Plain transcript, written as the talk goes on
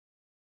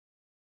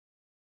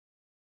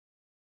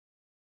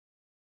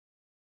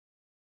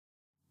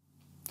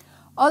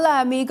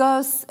Hola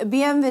amigos,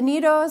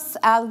 bienvenidos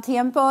al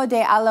tiempo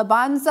de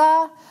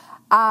alabanza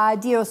a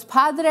Dios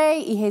Padre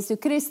y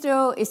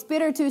Jesucristo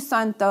Espíritu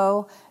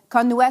Santo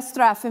con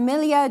nuestra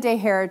familia de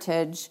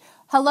Heritage.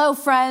 Hello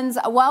friends,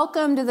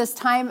 welcome to this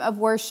time of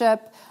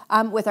worship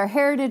with our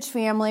Heritage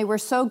family. We're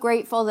so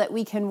grateful that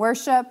we can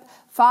worship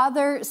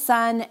Father,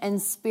 Son, and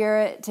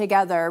Spirit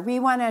together. We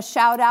want to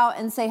shout out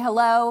and say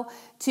hello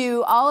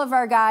to all of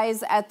our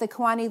guys at the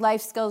Kewanee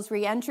Life Skills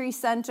Reentry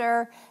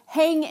Center.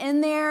 Hang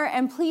in there,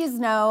 and please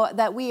know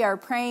that we are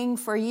praying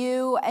for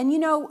you. And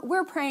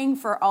we're praying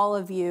for all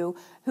of you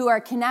who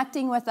are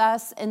connecting with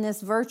us in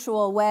this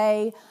virtual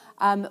way.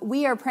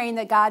 We are praying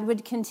that God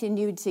would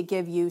continue to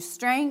give you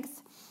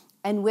strength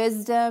and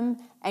wisdom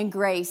and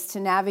grace to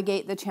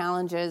navigate the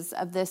challenges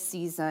of this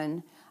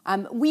season.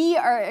 We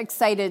are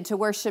excited to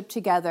worship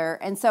together,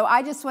 and so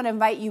I just want to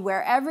invite you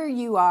wherever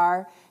you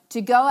are to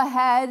go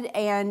ahead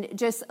and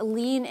just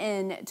lean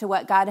in to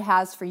what God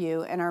has for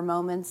you in our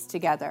moments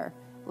together.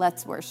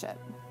 Let's worship.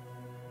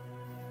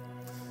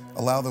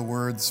 Allow the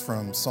words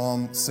from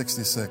Psalm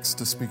 66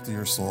 to speak to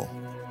your soul.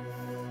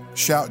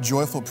 Shout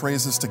joyful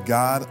praises to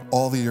God,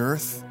 all the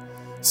earth.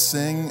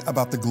 Sing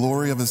about the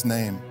glory of his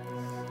name.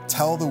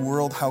 Tell the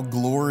world how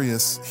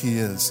glorious he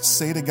is.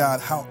 Say to God,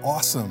 how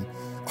awesome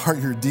are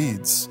your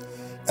deeds.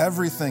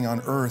 Everything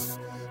on earth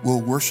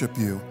will worship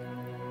you.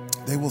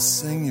 They will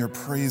sing your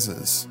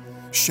praises,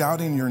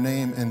 shouting your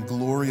name in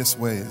glorious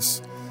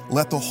ways.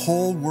 Let the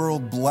whole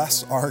world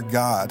bless our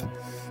God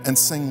and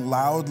sing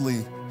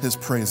loudly his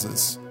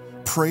praises.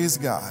 Praise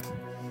God,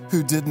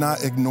 who did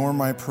not ignore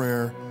my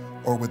prayer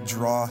or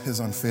withdraw his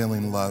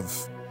unfailing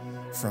love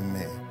from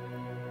me.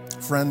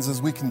 Friends,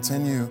 as we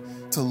continue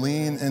to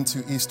lean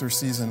into Easter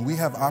season, we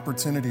have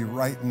opportunity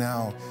right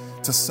now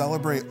to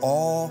celebrate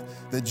all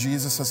that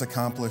Jesus has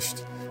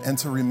accomplished and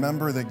to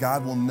remember that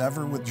God will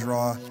never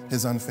withdraw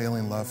his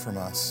unfailing love from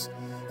us.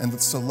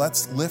 And so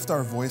let's lift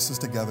our voices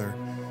together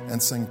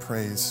and sing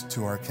praise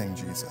to our King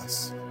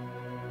Jesus.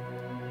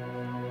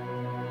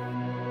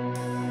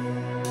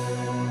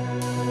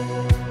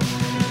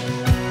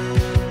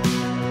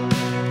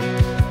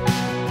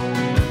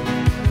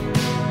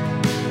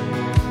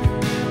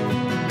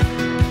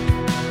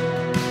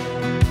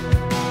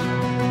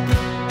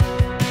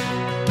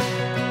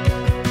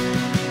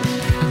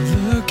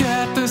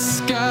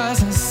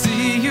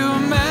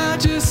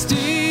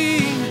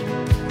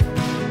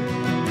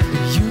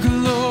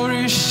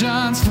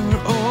 Shines for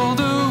all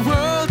the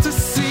world to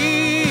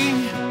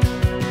see.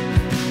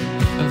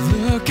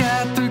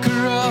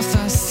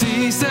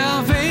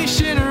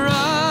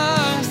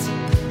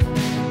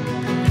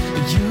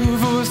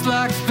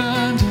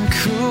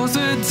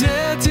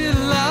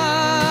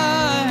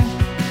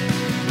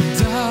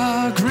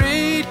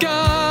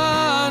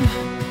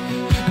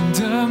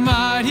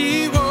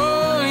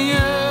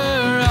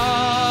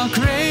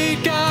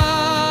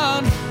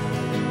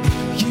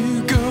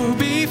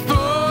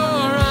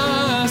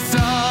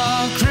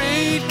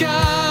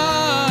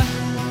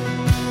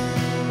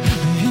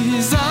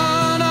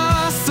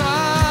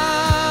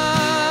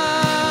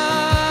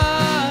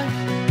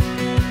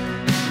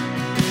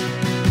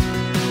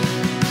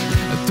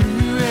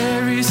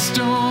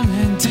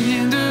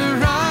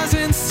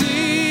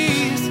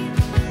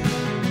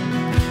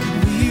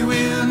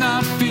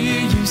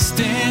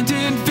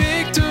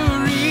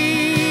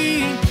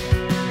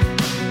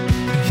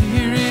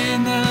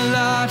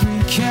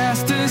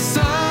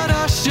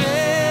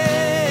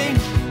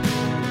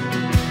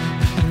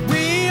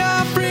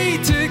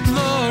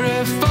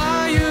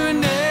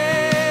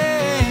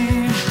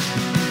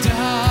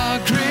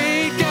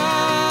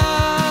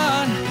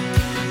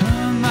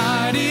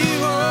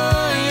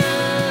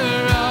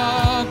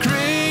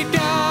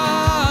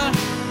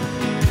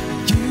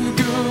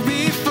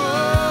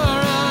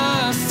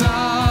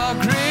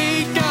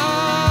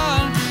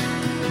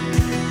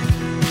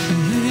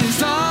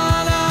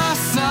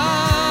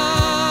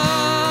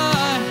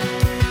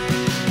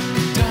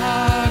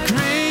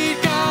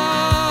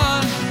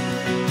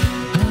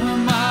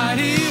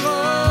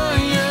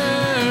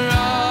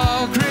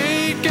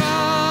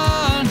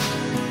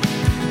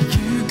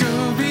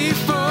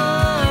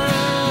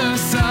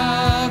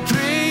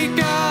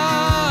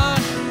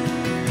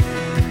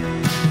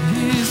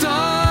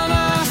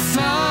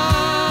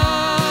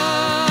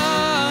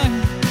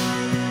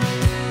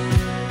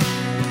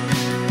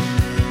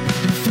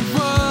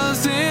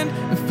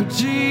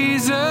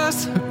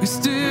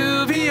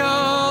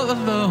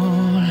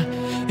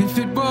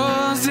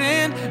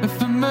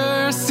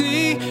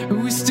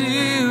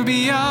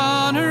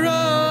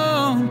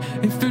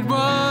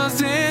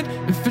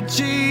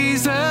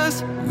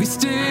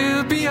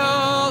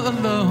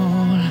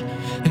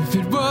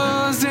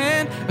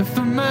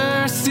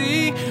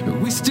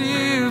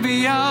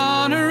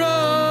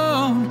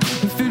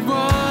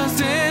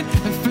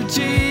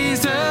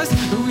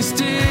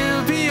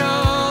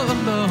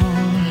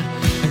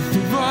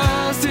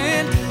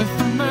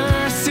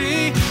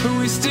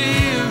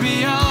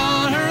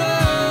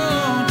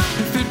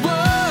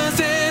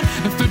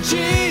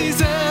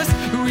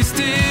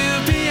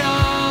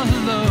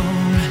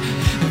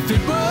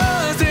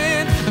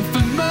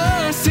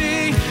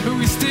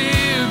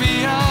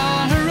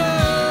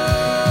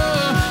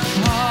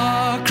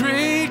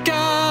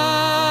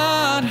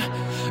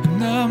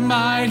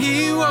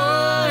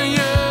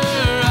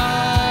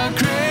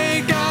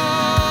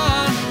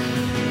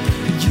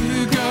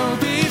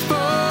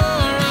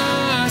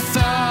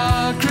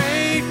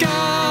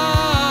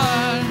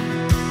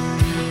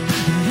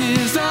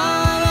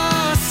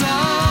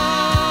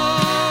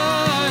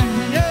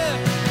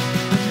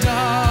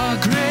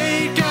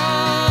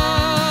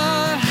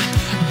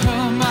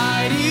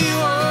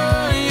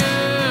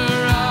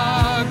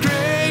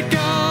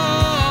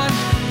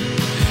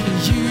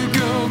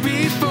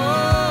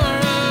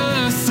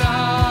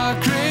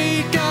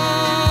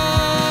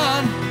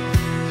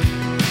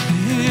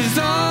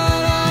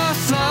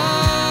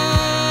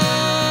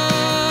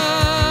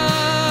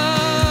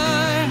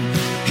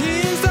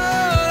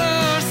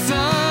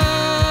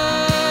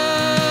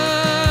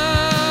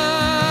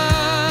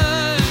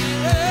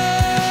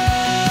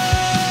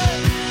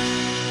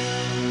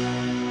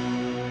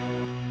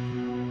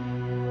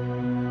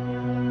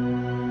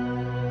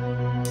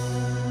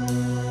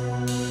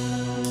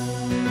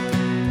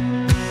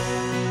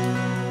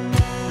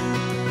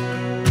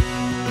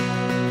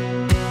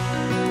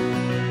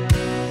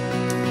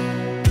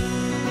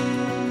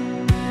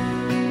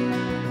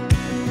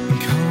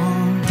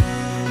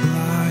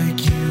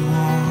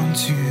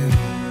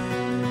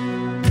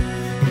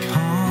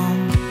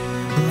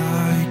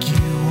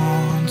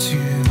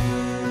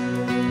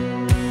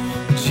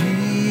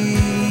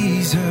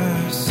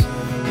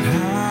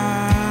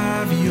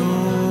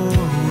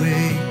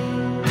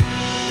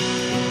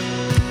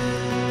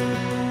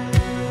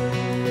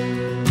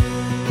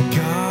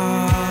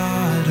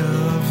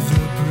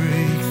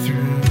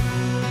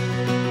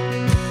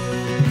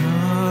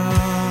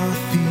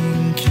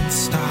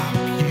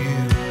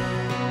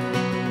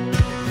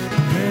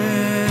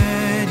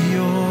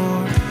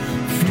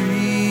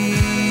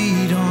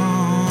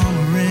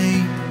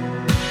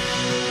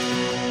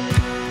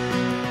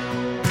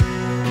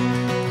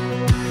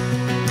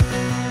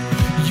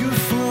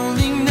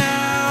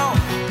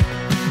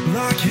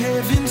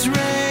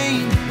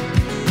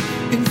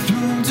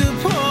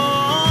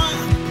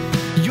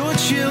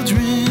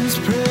 children's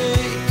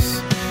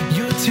praise.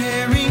 You're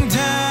tearing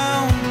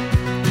down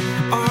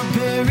our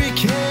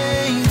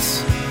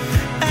barricades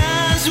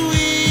as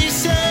we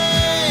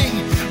sing.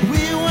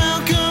 We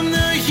welcome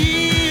the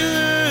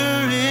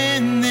healer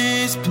in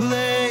this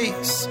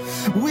place.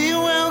 We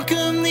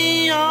welcome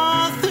the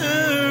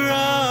author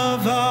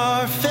of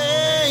our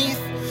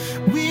faith.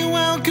 We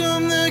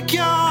welcome the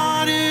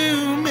God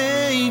who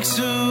makes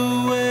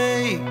a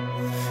way.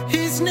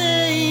 His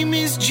name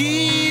is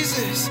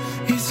Jesus.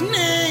 His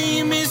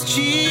name is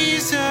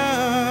Jesus.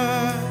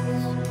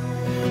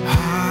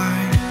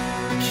 High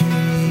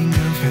King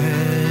of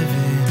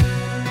heaven,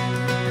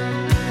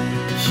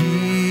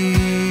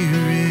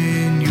 here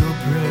in your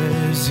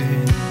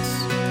presence.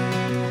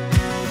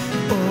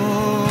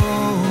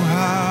 Oh,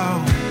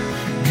 how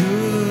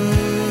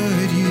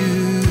good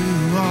you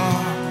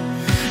are.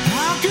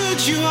 How good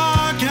you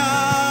are,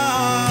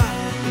 God.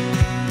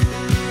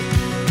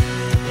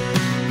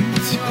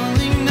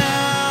 Falling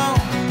now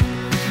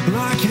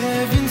like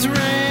heaven's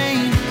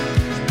rain,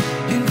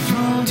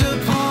 enthroned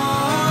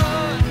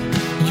upon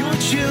your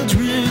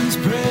children's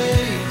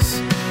praise.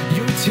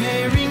 You're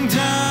tearing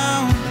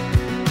down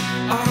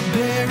our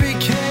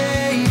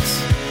barricades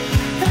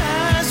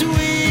as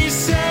we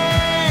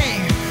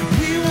sing.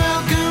 We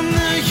welcome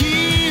the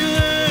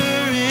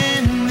healer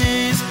in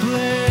this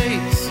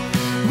place.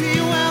 We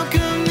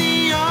welcome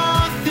the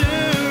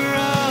author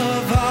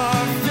of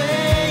our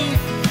faith.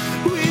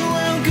 We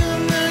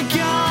welcome the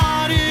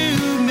God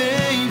who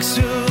makes a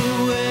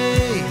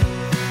way.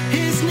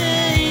 His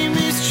name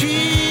is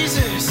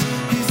Jesus.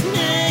 His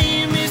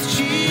name is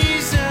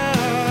Jesus.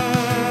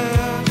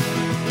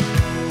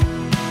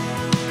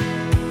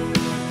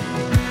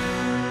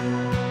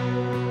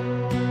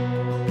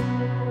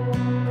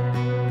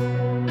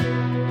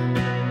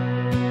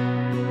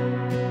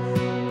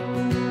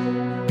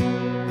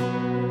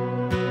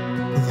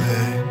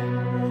 Let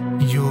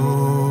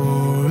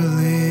your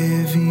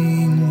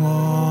living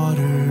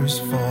waters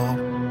fall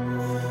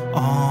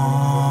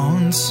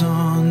on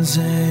sons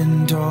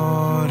and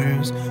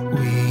daughters.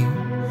 We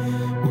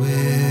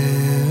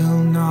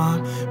will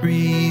not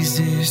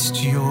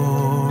resist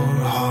your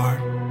heart.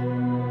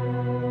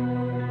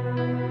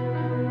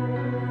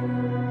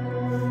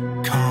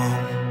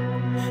 Come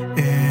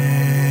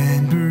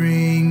and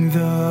bring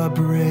the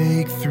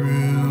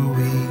breakthrough.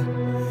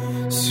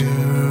 We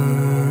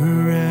surrender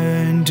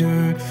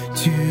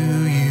to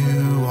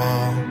you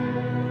all.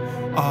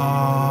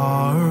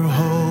 Our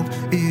hope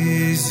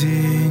is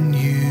in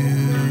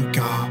you,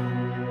 God.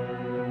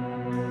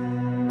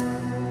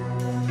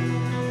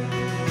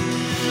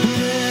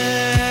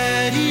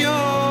 Let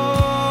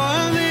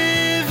your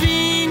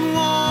living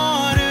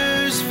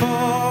waters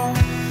fall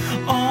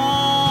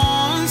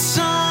on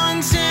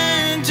sons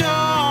and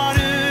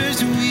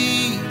daughters.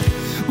 We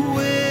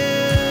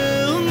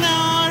will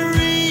not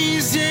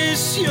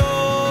resist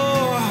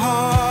your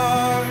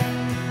heart.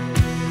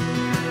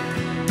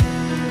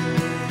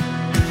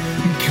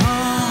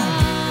 Come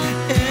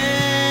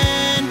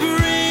and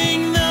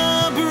bring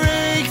the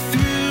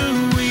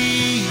breakthrough.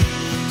 We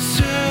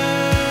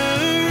surrender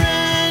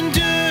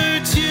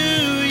to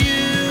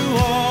you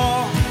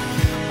all.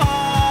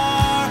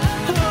 Our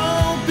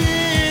hope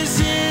is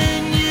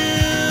in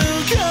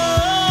you, God.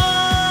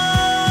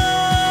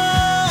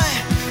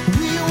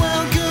 We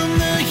welcome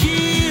the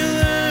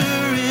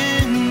healer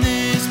in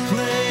this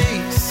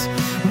place.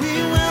 We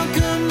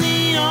welcome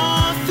the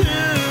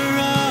author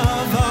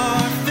of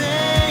our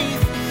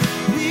faith.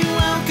 We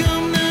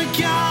welcome the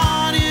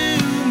God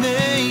who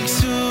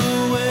makes a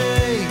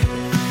way.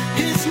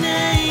 His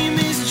name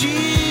is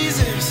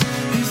Jesus.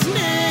 His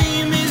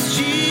name is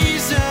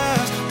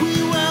Jesus. We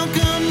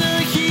welcome the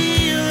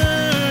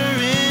healer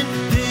in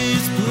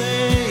this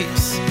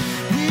place.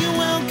 We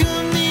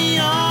welcome the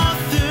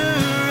author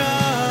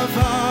of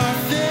our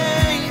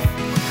faith.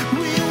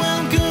 We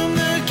welcome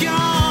the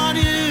God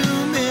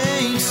who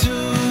makes a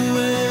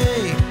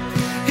way.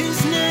 His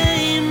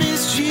name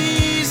is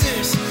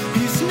Jesus.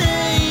 His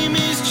name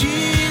is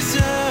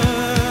Jesus.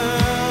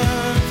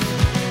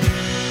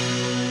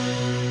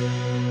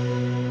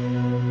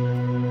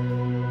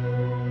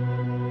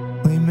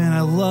 Amen.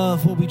 I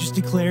love what we just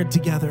declared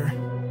together.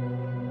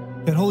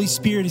 That Holy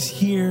Spirit is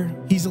here.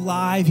 He's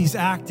alive. He's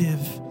active.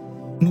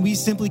 And we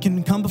simply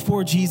can come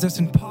before Jesus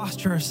and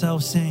posture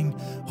ourselves saying,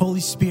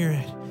 Holy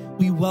Spirit,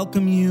 we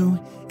welcome you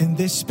in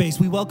this space.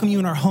 We welcome you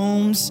in our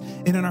homes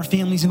and in our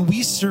families, and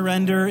we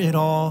surrender it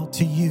all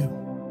to you.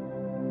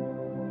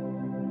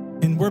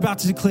 And we're about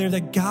to declare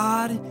that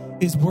God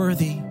is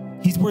worthy.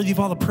 He's worthy of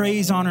all the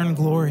praise, honor, and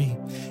glory.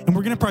 And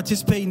we're going to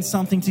participate in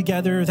something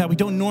together that we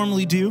don't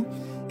normally do.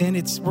 And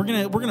we're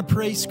gonna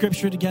pray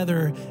scripture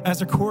together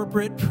as a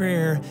corporate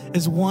prayer,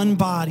 as one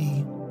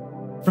body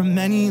from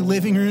many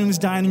living rooms,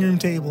 dining room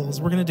tables.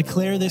 We're gonna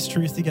declare this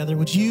truth together.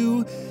 Would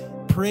you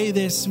pray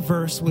this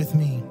verse with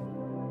me?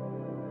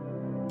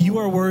 You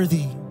are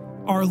worthy,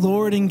 our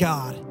Lord and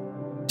God,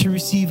 to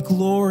receive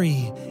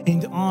glory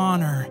and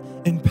honor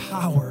and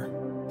power.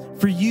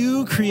 For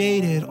you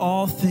created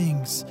all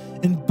things,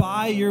 and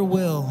by your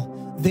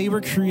will they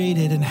were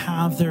created and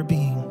have their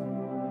being.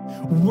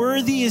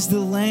 Worthy is the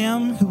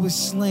Lamb who was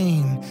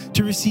slain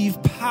to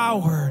receive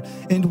power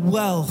and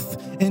wealth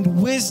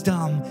and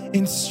wisdom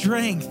and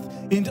strength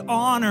and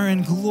honor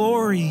and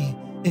glory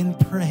and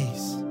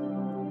praise.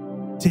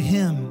 To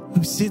him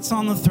who sits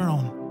on the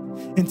throne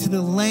and to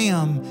the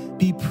Lamb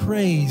be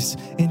praise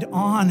and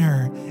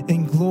honor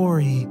and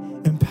glory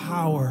and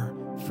power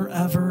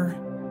forever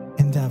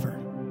and ever.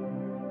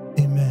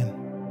 Amen.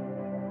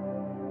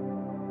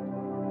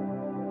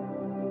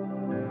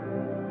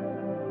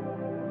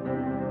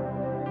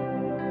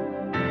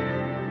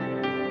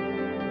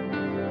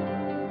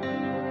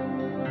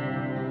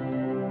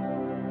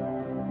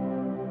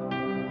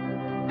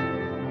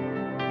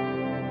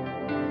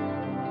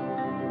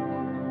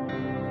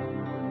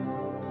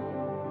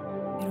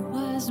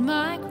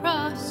 My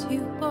cross you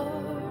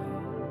bore,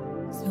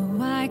 so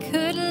I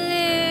could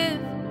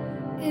live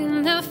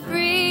in the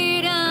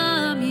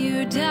freedom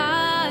you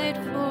died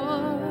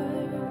for.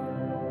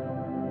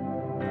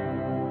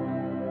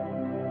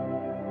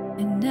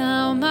 And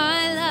now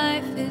my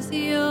life is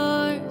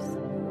yours,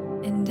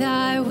 and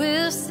I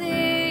will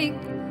sing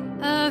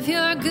of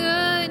your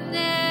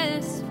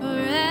goodness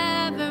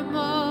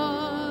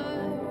forevermore.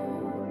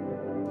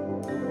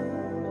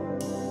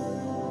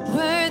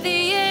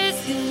 Worthy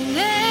is your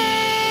name,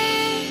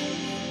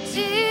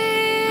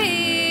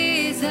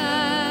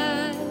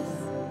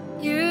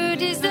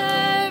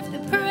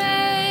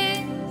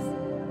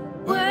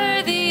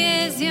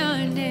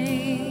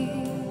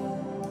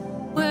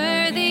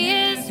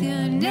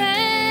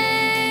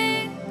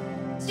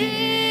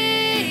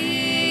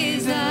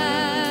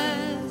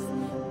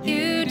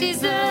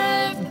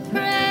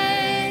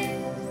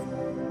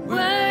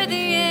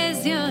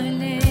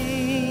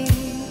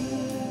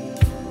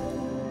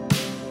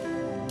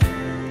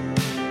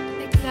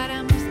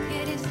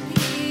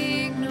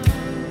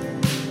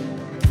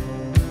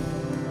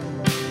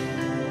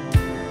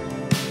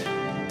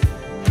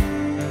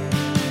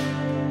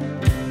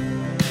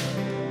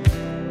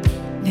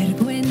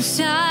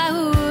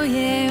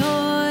 huye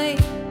hoy,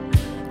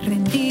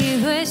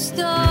 rendido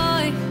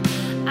estoy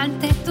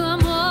ante tu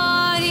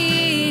amor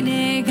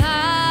innegable.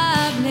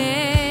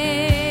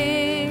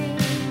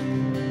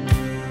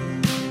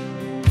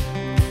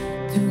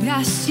 Tu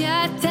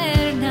gracia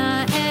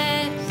eterna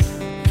es,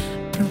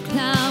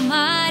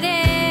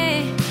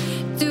 proclamaré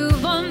tu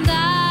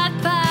bondad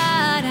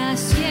para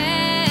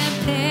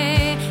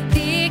siempre,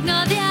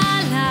 digno de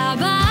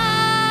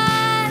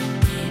alabar,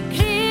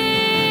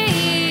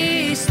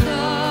 Cristo.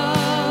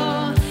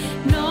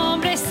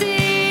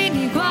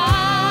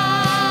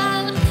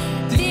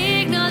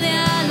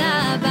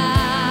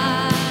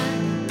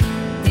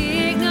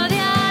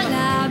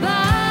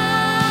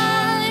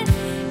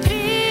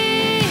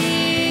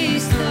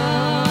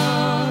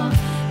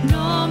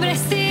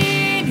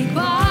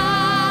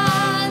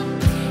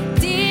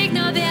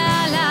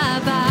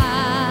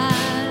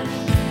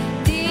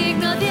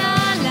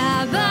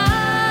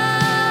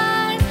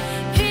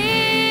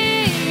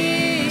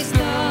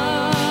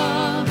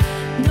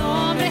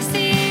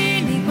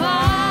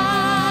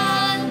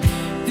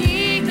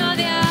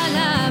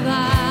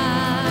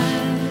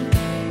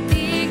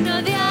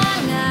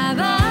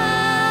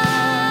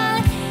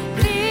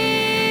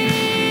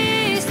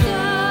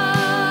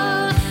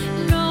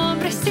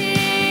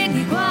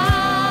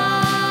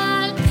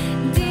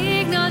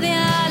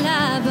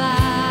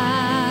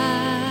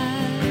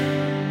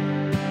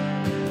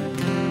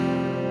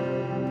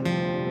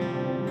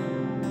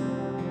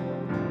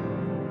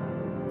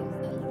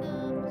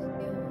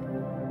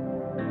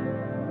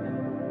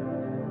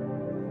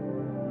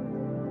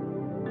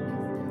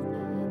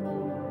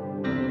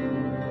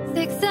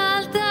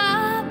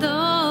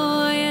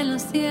 Exaltado en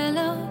los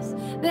cielos,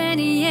 ven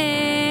y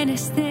en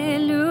este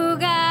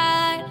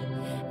lugar,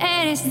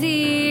 eres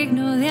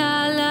digno de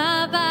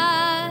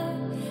alabar,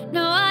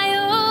 no hay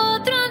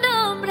otro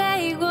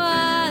nombre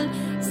igual.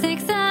 Sé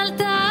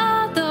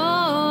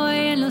exaltado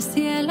en los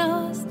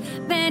cielos,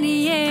 ven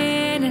y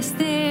en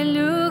este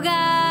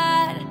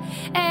lugar,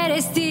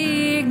 eres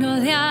digno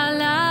de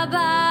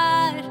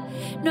alabar,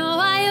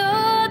 no hay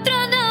otro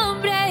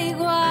nombre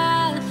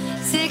igual.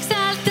 Sé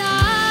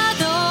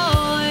exaltado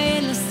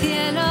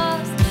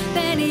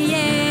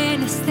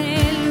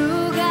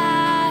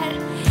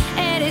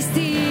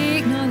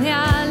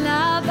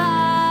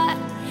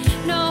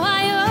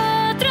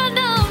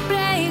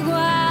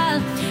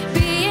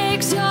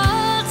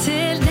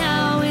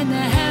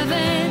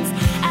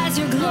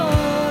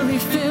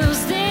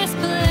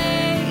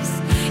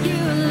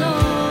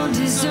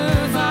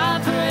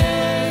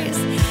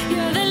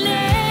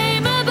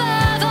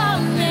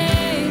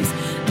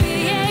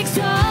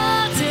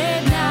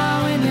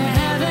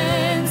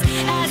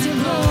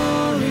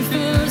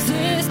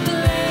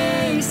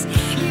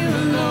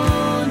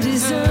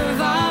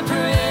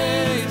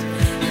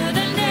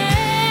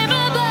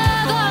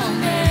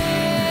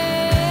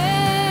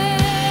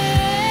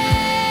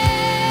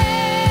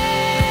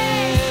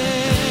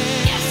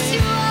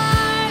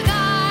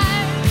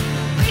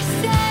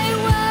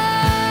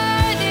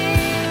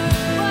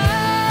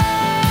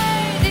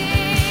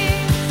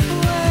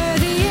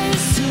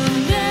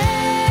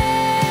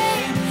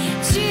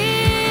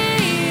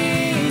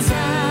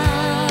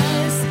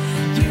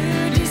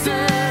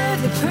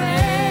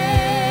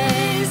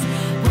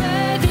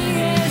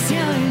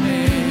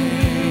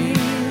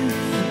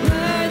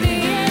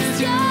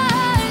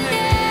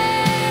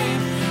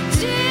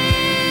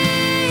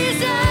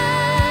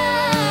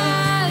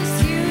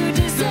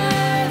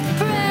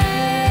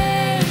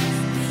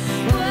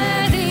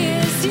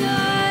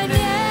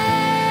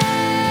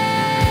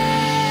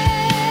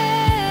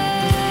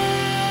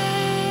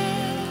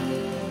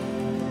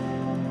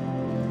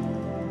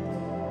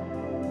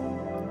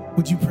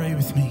Would you pray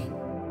with me?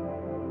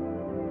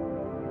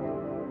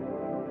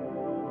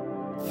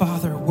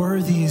 Father,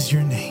 worthy is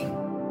your name.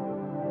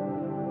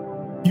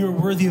 You are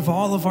worthy of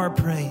all of our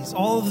praise,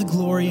 all of the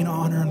glory and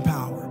honor and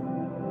power.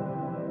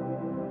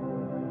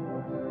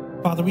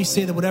 Father, we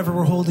say that whatever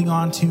we're holding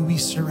on to, we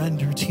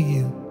surrender to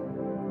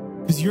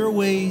you. Because your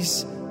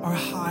ways are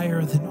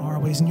higher than our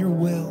ways, and your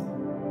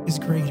will is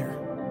greater.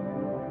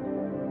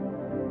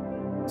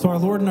 So our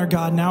Lord and our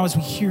God, now as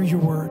we hear your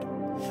word,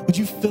 would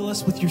you fill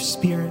us with your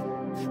spirit?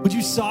 Would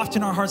you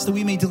soften our hearts that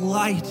we may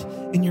delight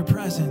in your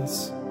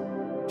presence?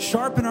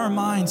 Sharpen our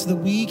minds so that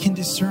we can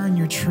discern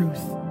your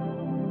truth.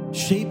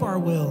 Shape our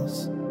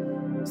wills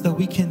so that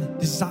we can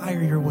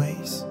desire your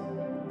ways.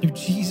 Through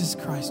Jesus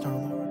Christ our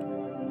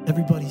Lord.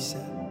 Everybody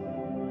said,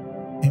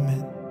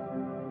 amen.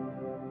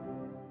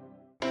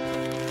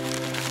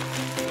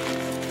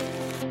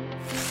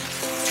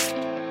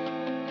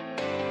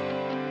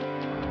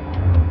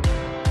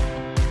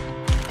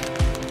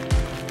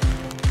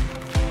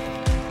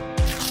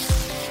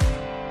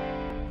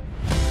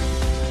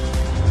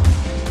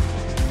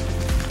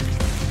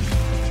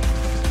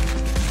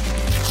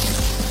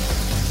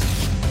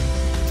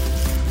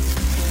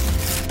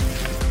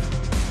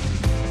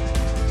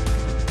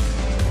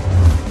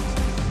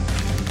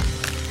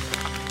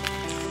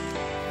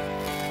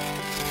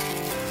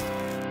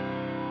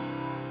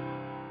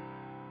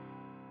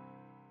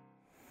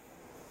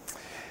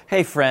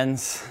 Hey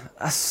friends,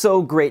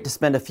 so great to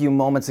spend a few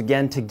moments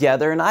again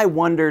together, and I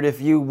wondered if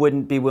you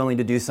wouldn't be willing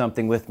to do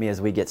something with me as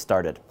we get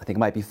started. I think it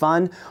might be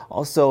fun,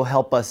 also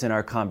help us in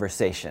our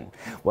conversation.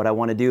 What I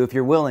want to do, if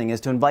you're willing, is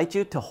to invite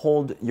you to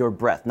hold your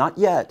breath. Not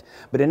yet,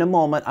 but in a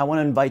moment, I want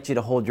to invite you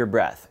to hold your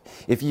breath.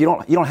 If you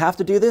don't have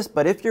to do this,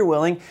 but if you're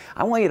willing,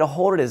 I want you to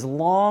hold it as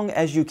long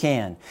as you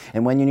can.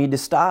 And when you need to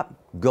stop,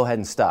 go ahead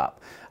and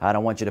stop. I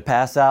don't want you to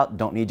pass out,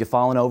 don't need you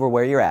falling over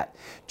where you're at.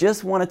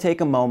 Just want to take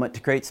a moment to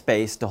create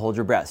space to hold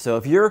your breath. So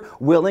if you're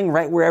willing,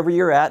 right wherever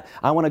you're at,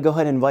 I want to go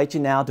ahead and invite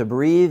you now to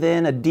breathe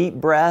in a deep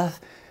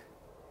breath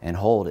and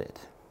hold it.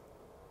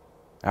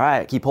 All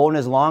right, keep holding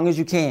as long as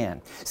you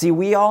can. See,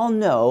 we all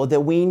know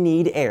that we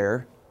need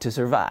air to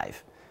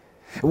survive.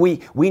 We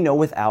know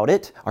without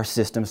it, our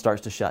system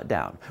starts to shut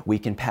down. We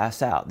can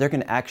pass out. There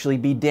can actually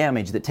be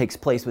damage that takes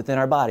place within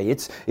our body.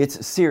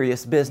 It's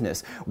serious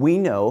business. We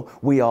know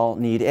we all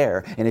need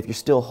air. And if you're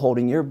still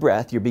holding your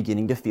breath, you're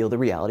beginning to feel the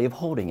reality of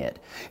holding it.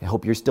 I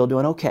hope you're still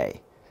doing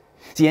okay.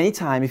 See,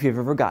 anytime if you've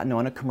ever gotten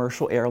on a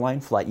commercial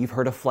airline flight, you've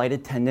heard a flight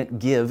attendant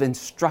give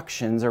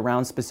instructions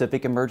around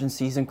specific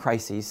emergencies and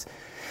crises.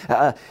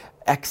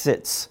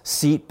 Exits,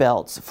 seat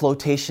belts,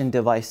 flotation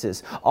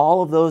devices,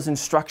 all of those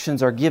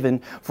instructions are given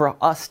for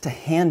us to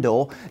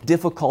handle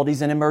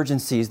difficulties and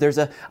emergencies. There's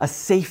a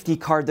safety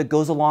card that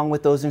goes along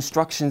with those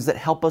instructions that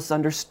help us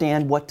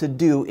understand what to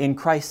do in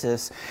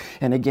crisis.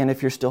 And again,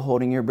 if you're still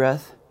holding your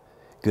breath,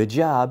 good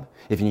job.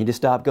 If you need to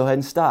stop, go ahead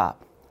and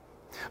stop.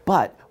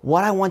 But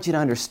what I want you to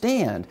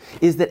understand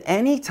is that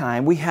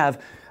anytime we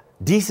have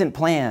decent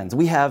plans,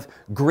 we have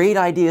great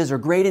ideas or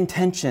great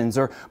intentions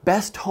or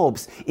best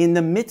hopes, in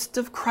the midst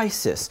of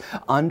crisis,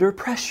 under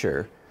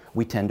pressure,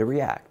 we tend to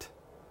react.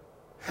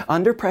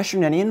 Under pressure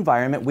in any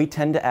environment, we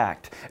tend to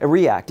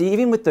react.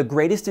 Even with the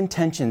greatest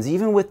intentions,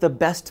 even with the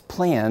best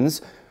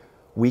plans,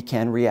 we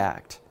can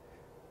react.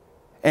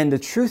 And the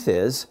truth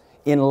is,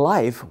 in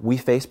life, we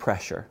face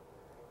pressure.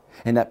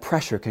 And that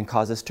pressure can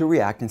cause us to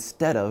react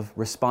instead of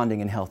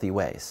responding in healthy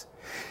ways.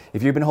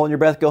 If you've been holding your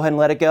breath, go ahead and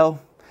let it go.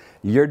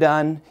 You're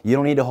done. You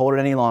don't need to hold it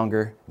any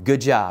longer. Good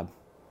job.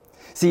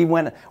 See,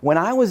 when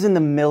I was in the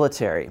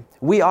military,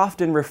 we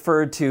often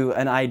referred to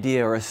an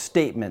idea or a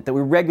statement that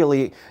we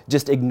regularly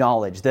just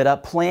acknowledge, that a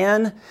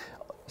plan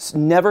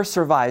never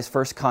survives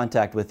first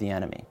contact with the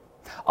enemy.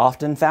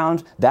 Often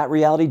found that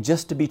reality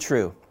just to be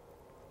true.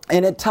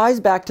 And it ties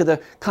back to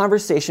the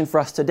conversation for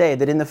us today,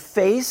 that in the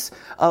face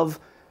of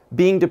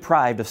being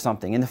deprived of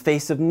something, in the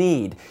face of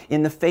need,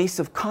 in the face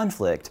of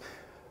conflict,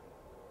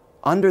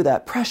 under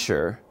that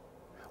pressure,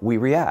 we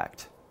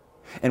react,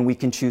 and we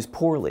can choose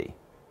poorly.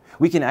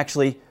 We can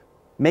actually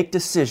make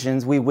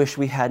decisions we wish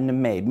we hadn't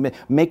made,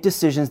 make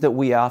decisions that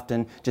we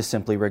often just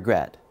simply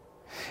regret.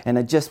 And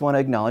I just want to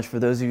acknowledge, for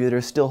those of you that are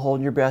still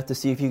holding your breath to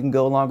see if you can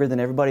go longer than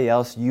everybody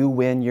else, you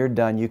win, you're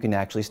done, you can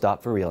actually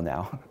stop for real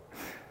now.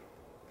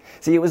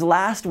 See, it was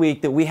last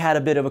week that we had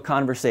a bit of a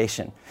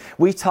conversation.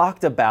 We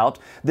talked about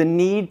the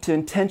need to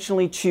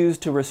intentionally choose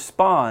to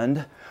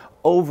respond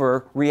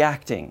over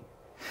reacting.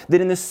 That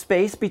in the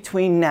space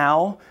between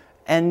now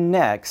and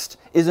next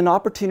is an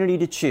opportunity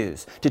to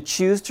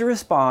choose to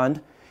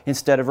respond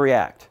instead of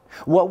react.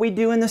 What we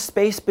do in the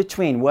space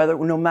between,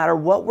 no matter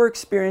what we're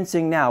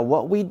experiencing now,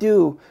 what we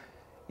do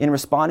in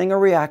responding or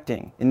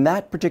reacting in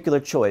that particular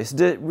choice,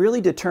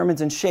 really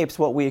determines and shapes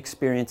what we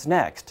experience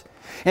next.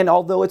 And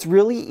although it's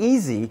really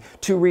easy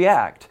to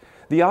react,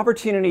 the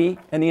opportunity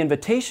and the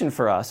invitation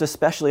for us,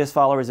 especially as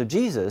followers of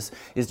Jesus,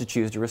 is to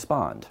choose to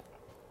respond.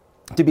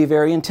 To be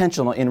very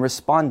intentional in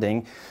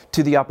responding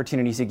to the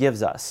opportunities He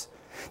gives us.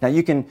 Now,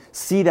 you can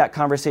see that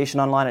conversation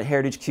online at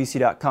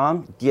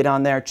heritageqc.com. Get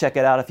on there, check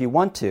it out if you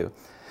want to.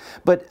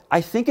 But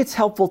I think it's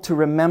helpful to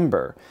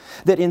remember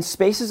that in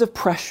spaces of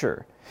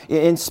pressure,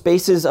 in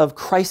spaces of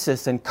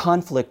crisis and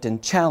conflict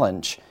and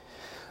challenge,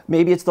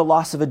 maybe it's the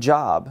loss of a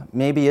job,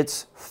 maybe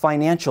it's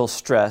financial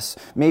stress,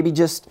 maybe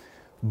just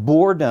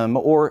boredom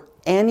or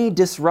any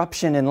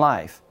disruption in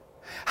life,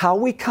 how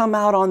we come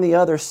out on the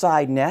other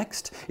side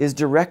next is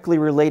directly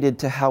related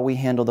to how we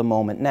handle the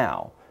moment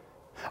now,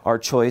 our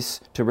choice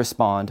to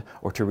respond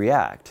or to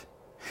react.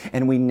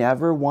 And we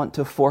never want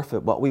to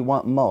forfeit what we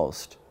want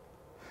most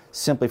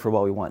simply for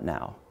what we want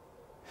now.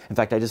 In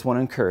fact, I just want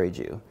to encourage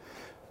you,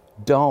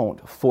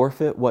 don't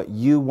forfeit what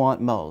you want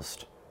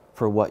most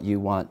for what you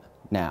want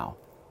now.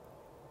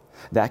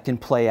 That can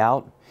play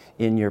out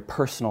in your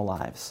personal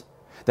lives.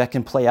 That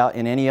can play out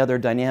in any other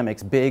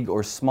dynamics, big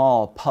or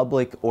small,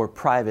 public or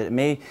private. It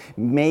may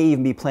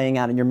even be playing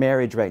out in your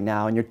marriage right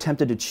now, and you're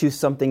tempted to choose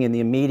something in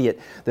the immediate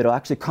that will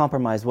actually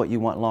compromise what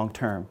you want long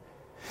term.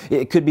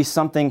 It could be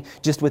something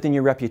just within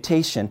your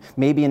reputation,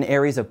 maybe in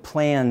areas of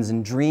plans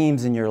and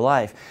dreams in your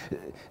life.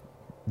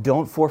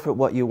 Don't forfeit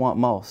what you want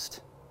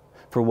most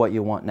for what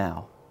you want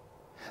now.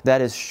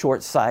 That is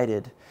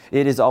short-sighted.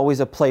 It is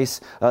always a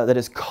place that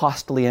is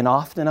costly and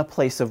often a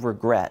place of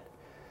regret,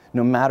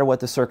 no matter what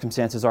the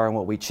circumstances are and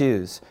what we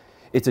choose.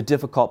 It's a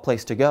difficult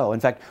place to go. In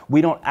fact,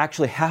 we don't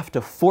actually have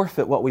to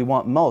forfeit what we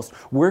want most.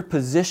 We're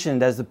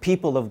positioned as the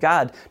people of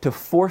God to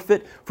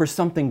forfeit for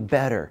something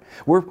better.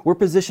 We're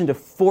positioned to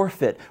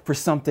forfeit for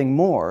something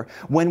more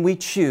when we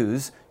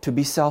choose to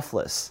be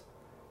selfless.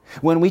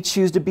 When we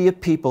choose to be a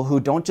people who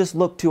don't just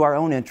look to our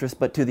own interests,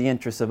 but to the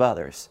interests of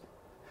others.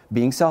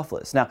 Being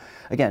selfless. Now,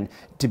 again,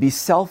 to be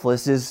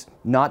selfless is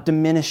not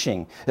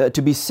diminishing. To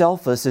be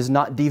selfless is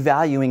not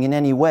devaluing in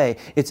any way.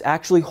 It's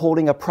actually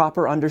holding a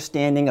proper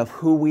understanding of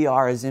who we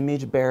are as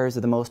image bearers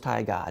of the Most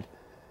High God,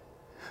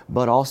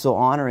 but also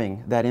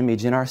honoring that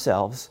image in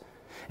ourselves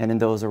and in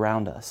those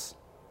around us.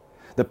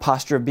 The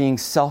posture of being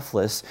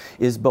selfless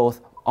is both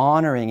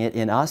honoring it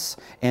in us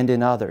and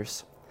in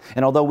others.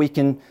 And although we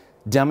can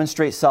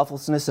demonstrate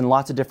selflessness in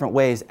lots of different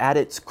ways, at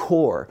its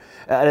core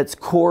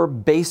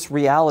base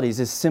realities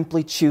is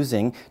simply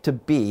choosing to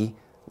be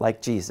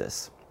like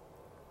Jesus.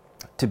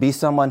 To be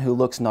someone who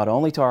looks not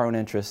only to our own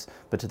interests,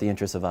 but to the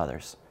interests of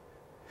others.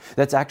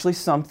 That's actually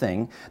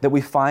something that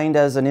we find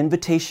as an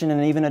invitation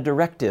and even a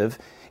directive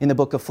in the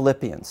book of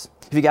Philippians.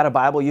 If you got a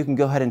Bible, you can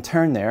go ahead and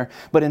turn there.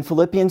 But in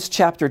Philippians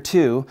chapter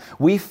 2,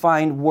 we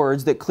find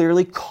words that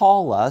clearly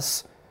call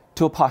us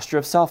to a posture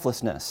of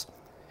selflessness.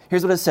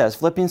 Here's what it says,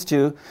 Philippians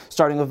 2,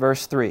 starting with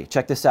verse 3.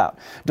 Check this out.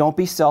 Don't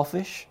be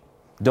selfish.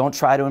 Don't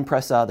try to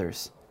impress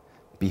others.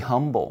 Be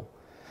humble,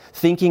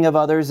 thinking of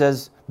others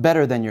as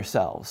better than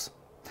yourselves.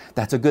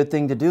 That's a good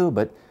thing to do,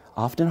 but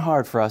often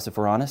hard for us if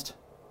we're honest.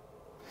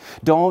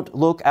 Don't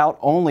look out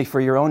only for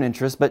your own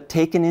interest, but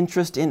take an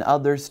interest in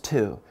others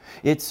too.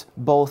 It's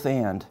both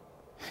and.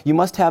 You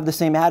must have the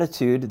same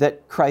attitude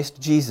that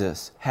Christ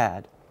Jesus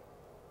had.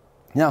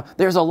 Now,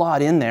 there's a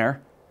lot in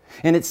there.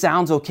 And it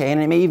sounds okay,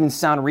 and it may even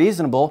sound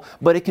reasonable,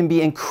 but it can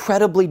be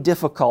incredibly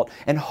difficult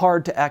and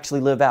hard to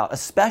actually live out,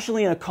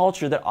 especially in a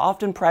culture that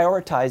often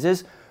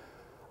prioritizes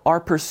our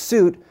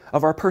pursuit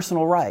of our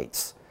personal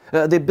rights,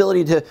 the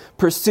ability to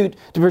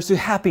pursue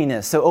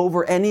happiness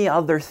over any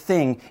other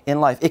thing in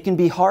life. It can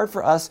be hard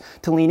for us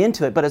to lean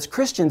into it, but as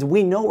Christians,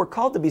 we know we're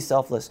called to be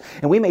selfless,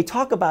 and we may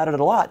talk about it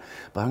a lot,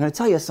 but I'm going to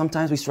tell you,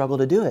 sometimes we struggle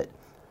to do it.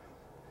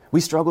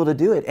 We struggle to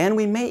do it, and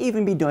we may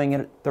even be doing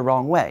it the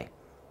wrong way.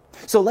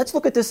 So let's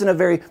look at this in a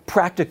very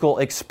practical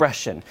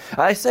expression.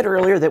 I said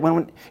earlier that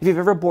if you've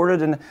ever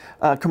boarded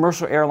a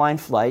commercial airline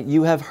flight,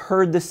 you have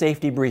heard the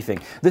safety briefing.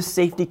 This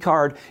safety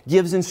card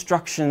gives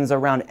instructions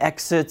around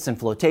exits and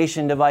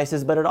flotation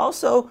devices, but it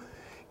also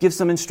gives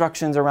some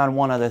instructions around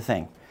one other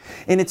thing.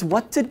 And it's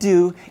what to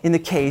do in the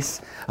case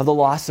of the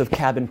loss of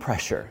cabin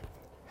pressure.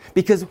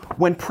 Because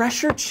when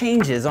pressure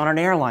changes on an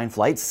airline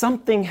flight,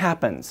 something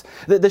happens.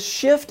 The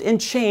shift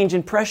and change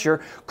in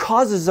pressure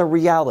causes a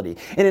reality.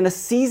 And in a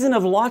season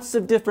of lots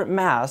of different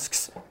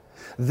masks,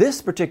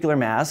 this particular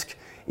mask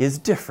is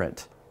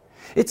different.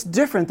 It's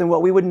different than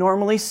what we would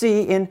normally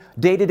see in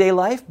day-to-day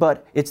life,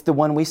 but it's the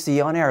one we see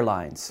on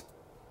airlines.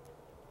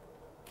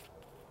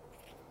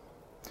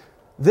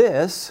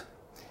 This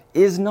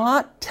is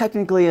not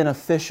technically an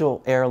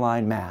official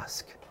airline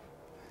mask,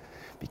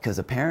 because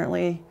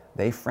apparently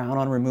they frown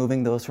on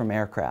removing those from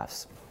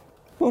aircrafts.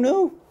 Who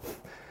knew?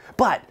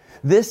 But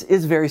this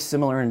is very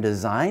similar in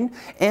design,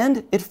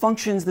 and it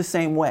functions the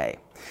same way.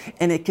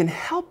 And it can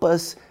help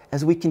us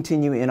as we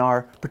continue in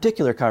our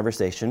particular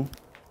conversation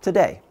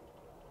today.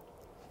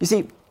 You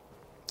see,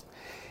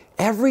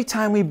 every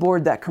time we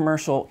board that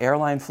commercial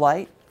airline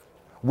flight,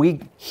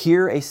 we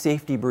hear a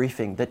safety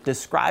briefing that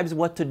describes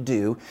what to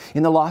do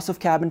in the loss of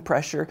cabin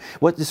pressure,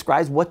 what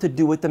describes what to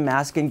do with the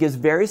mask, and gives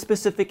very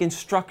specific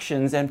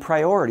instructions and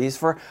priorities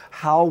for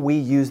how we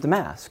use the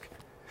mask.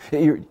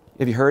 Have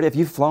you heard it? If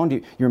you've flown, do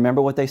you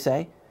remember what they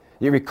say?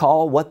 Do you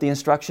recall what the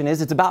instruction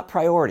is? It's about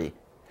priority.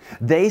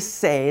 They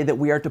say that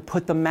we are to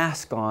put the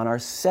mask on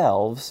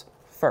ourselves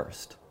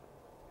first.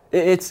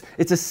 It's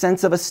a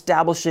sense of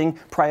establishing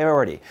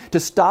priority, to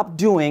stop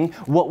doing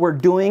what we're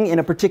doing in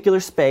a particular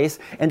space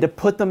and to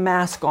put the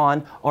mask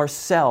on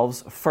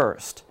ourselves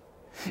first.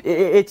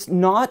 It's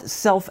not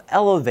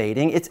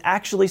self-elevating, it's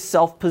actually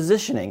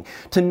self-positioning,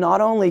 to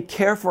not only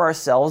care for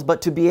ourselves,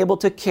 but to be able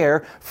to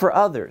care for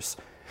others.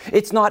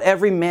 It's not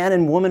every man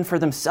and woman for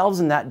themselves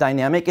in that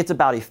dynamic. It's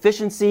about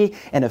efficiency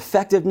and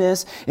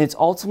effectiveness. And it's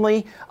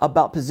ultimately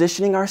about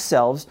positioning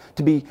ourselves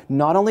to be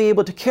not only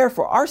able to care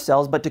for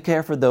ourselves, but to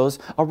care for those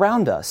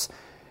around us.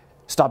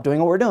 Stop doing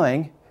what we're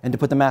doing and to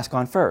put the mask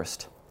on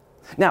first.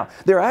 Now,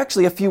 there are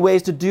actually a few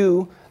ways to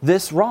do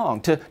this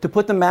wrong, to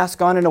put the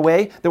mask on in a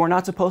way that we're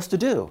not supposed to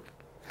do.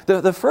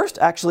 The first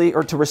actually,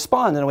 or to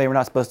respond in a way we're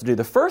not supposed to do.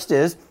 The first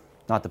is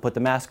not to put the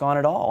mask on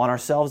at all, on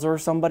ourselves or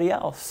somebody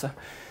else.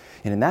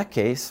 And in that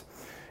case,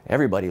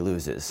 everybody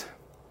loses.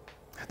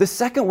 The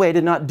second way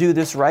to not do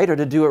this right or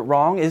to do it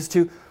wrong is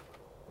to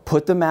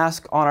put the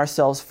mask on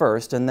ourselves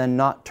first and then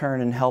not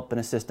turn and help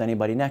and assist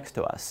anybody next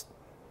to us.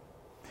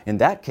 In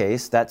that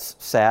case, that's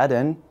sad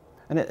and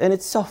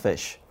it's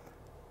selfish.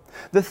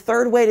 The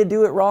third way to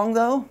do it wrong,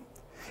 though,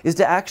 is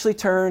to actually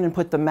turn and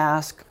put the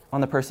mask on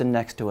the person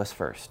next to us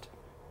first.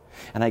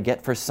 And I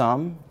get for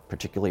some,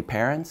 particularly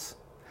parents,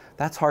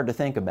 that's hard to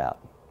think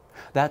about.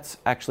 That's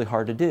actually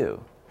hard to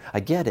do. I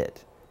get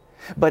it.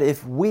 But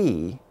if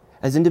we,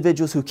 as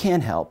individuals who can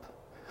help,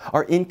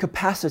 are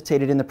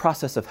incapacitated in the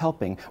process of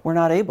helping, we're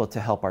not able to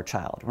help our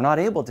child. We're not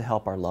able to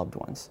help our loved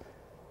ones.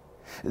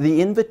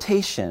 The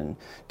invitation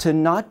to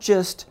not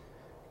just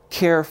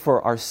care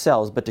for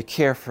ourselves, but to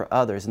care for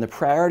others, and the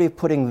priority of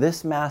putting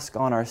this mask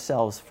on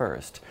ourselves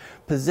first,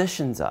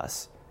 positions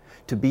us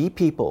to be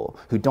people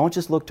who don't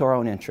just look to our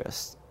own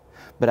interests,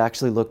 but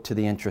actually look to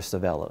the interests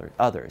of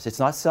others. It's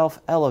not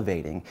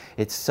self-elevating,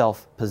 it's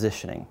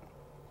self-positioning.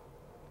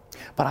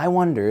 But I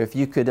wonder if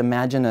you could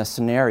imagine a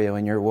scenario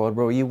in your world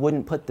where you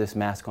wouldn't put this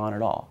mask on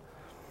at all.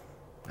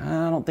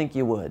 I don't think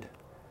you would.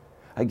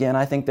 Again,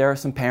 I think there are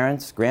some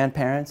parents,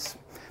 grandparents,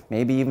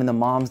 maybe even the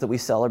moms that we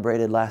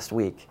celebrated last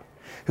week,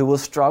 who will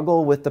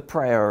struggle with the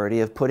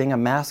priority of putting a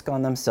mask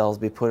on themselves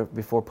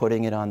before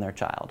putting it on their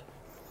child.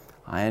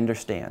 I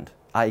understand.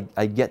 I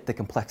get the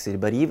complexity,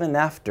 but even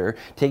after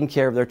taking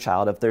care of their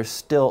child, if they're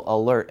still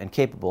alert and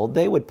capable,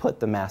 they would put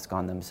the mask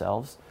on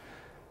themselves.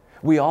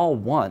 We all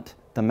want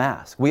the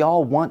mask. We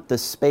all want the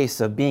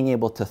space of being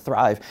able to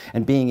thrive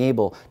and being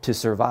able to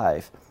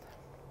survive.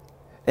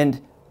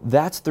 And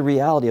that's the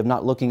reality of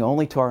not looking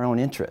only to our own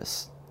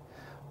interests,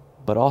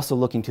 but also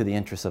looking to the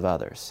interests of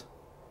others.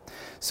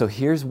 So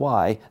here's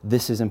why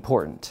this is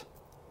important.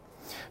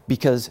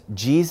 Because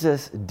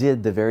Jesus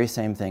did the very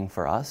same thing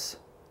for us,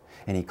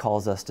 and He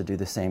calls us to do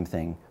the same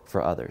thing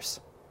for others.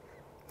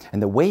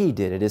 And the way He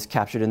did it is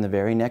captured in the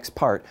very next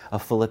part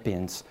of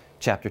Philippians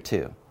chapter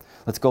 2.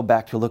 Let's go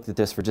back to look at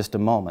this for just a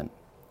moment.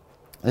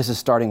 This is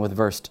starting with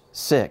verse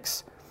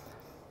 6.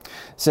 It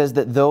says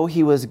that though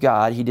He was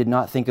God, He did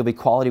not think of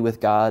equality with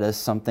God as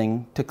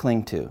something to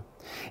cling to.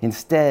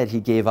 Instead,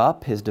 He gave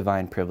up His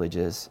divine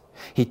privileges.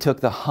 He took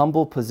the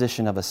humble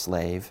position of a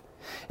slave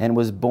and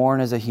was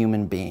born as a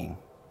human being.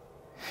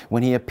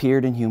 When He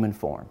appeared in human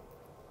form,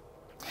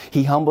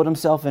 He humbled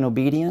Himself in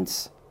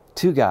obedience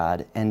to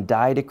God and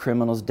died a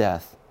criminal's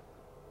death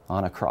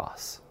on a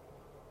cross.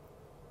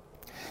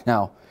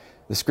 Now,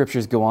 the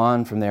scriptures go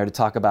on from there to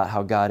talk about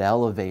how God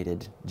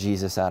elevated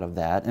Jesus out of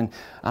that. And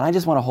I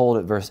just want to hold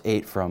at verse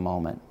 8 for a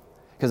moment,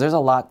 because there's a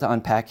lot to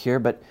unpack here,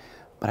 but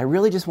I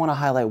really just want to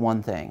highlight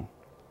one thing.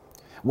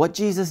 What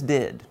Jesus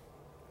did,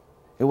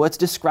 what's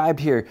described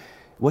here,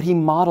 what He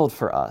modeled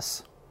for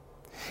us,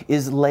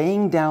 is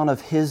laying down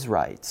of His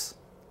rights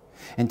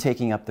and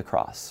taking up the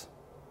cross.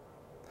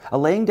 A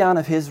laying down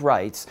of His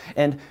rights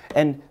and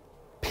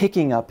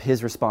picking up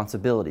His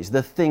responsibilities,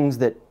 the things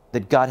that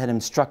God had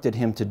instructed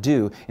Him to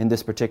do in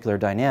this particular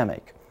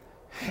dynamic.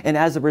 And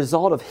as a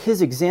result of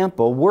His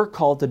example, we're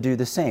called to do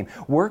the same.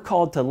 We're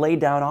called to lay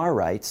down our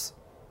rights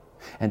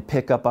and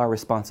pick up our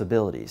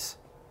responsibilities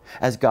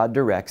as God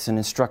directs and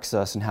instructs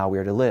us in how we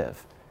are to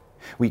live.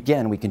 We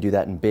can do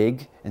that in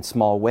big and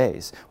small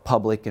ways,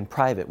 public and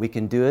private. We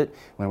can do it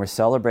when we're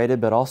celebrated,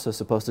 but also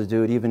supposed to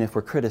do it even if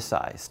we're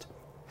criticized.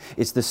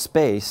 It's the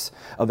space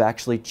of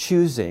actually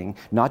choosing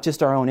not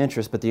just our own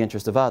interest, but the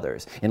interest of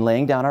others, in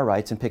laying down our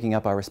rights and picking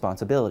up our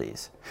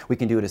responsibilities. We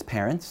can do it as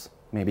parents,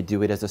 maybe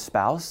do it as a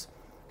spouse,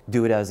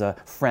 do it as a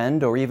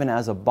friend, or even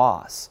as a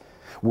boss.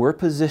 We're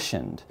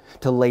positioned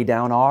to lay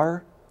down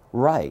our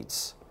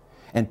rights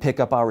and pick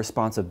up our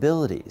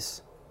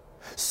responsibilities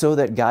so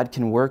that God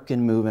can work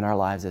and move in our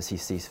lives as He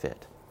sees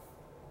fit.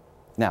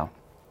 Now,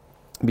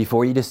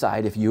 before you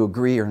decide if you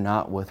agree or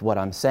not with what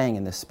I'm saying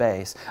in this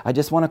space, I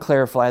just want to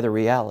clarify the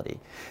reality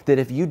that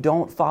if you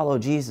don't follow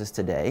Jesus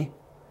today,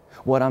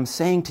 what I'm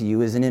saying to you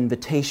is an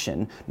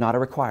invitation, not a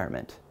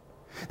requirement.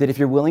 That if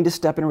you're willing to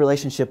step in a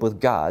relationship with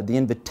God, the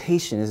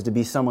invitation is to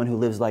be someone who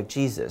lives like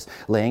Jesus,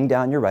 laying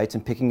down your rights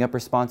and picking up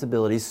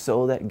responsibilities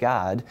so that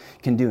God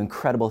can do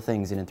incredible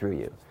things in and through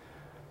you.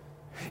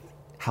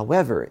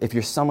 However, if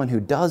you're someone who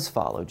does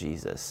follow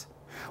Jesus,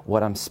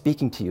 What I'm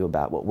speaking to you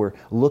about, what we're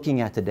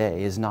looking at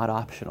today, is not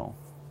optional.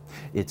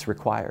 It's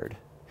required.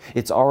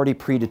 It's already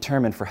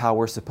predetermined for how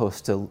we're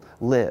supposed to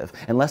live.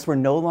 Unless we're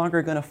no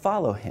longer going to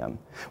follow him,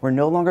 we're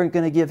no longer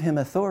going to give him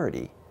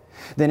authority,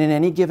 then in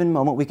any given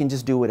moment we can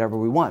just do whatever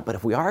we want. But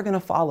if we are going to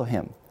follow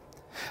him,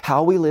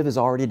 how we live is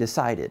already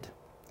decided.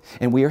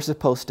 And we are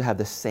supposed to have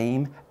the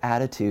same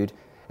attitude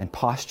and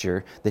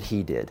posture that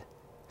he did.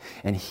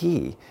 And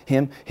him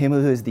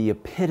who is the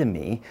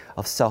epitome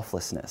of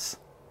selflessness.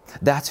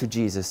 That's who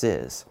Jesus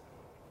is.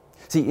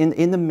 See,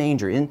 in the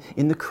manger,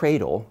 in the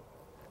cradle,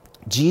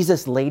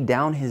 Jesus laid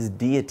down his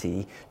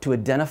deity to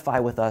identify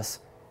with us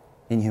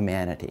in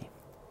humanity.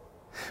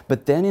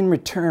 But then in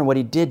return, what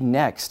he did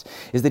next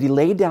is that he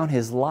laid down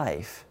his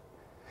life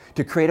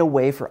to create a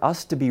way for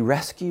us to be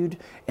rescued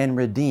and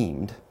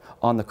redeemed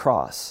on the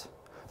cross,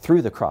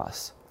 through the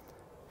cross.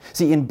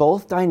 See, in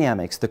both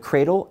dynamics, the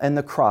cradle and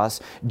the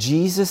cross,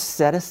 Jesus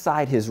set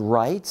aside his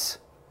rights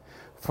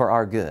for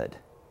our good.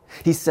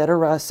 He set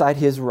aside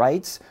his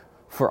rights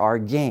for our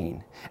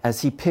gain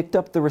as he picked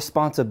up the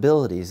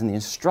responsibilities and the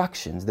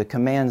instructions, the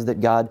commands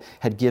that God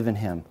had given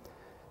him.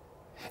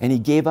 And he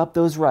gave up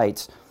those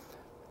rights.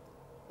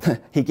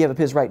 He gave up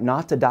his right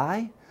not to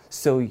die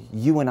so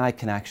you and I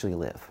can actually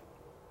live.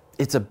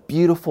 It's a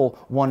beautiful,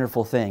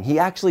 wonderful thing. He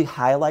actually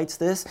highlights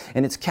this,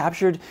 and it's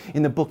captured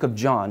in the book of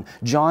John.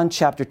 John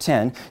chapter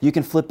 10. You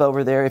can flip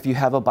over there if you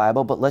have a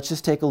Bible, but let's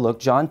just take a look.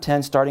 John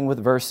 10, starting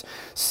with verse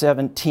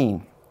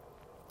 17.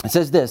 It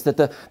says this, that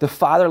the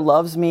Father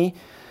loves me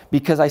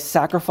because I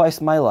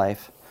sacrificed my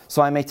life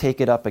so I may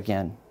take it up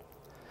again.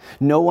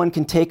 No one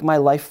can take my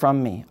life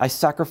from me. I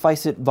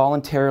sacrifice it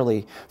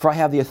voluntarily, for I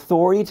have the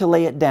authority to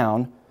lay it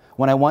down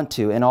when I want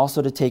to, and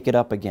also to take it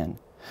up again.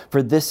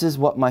 For this is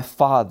what my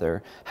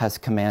Father has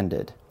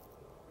commanded.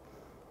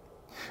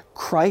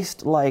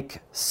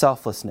 Christ-like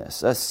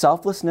selflessness, a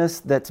selflessness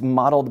that's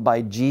modeled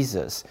by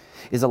Jesus,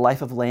 is a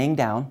life of laying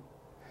down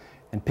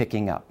and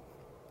picking up.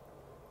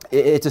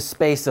 It's a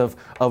space of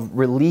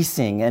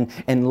releasing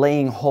and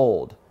laying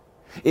hold.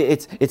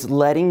 It's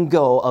letting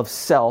go of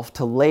self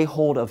to lay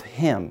hold of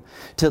him,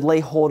 to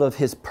lay hold of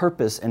his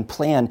purpose and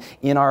plan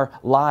in our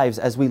lives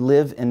as we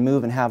live and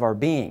move and have our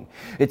being.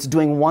 It's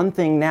doing one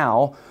thing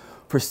now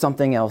for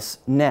something else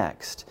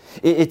next.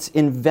 It's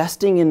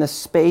investing in the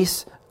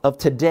space of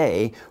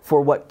today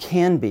for what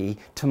can be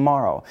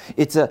tomorrow.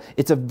 It's a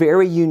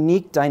very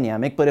unique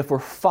dynamic, but if we're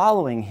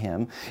following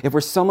him, if we're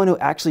someone who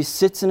actually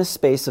sits in a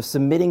space of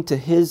submitting to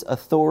his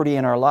authority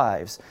in our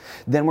lives,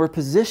 then we're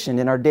positioned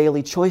in our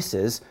daily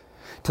choices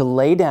to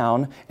lay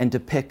down and to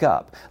pick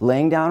up,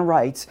 laying down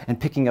rights and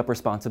picking up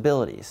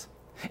responsibilities.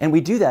 And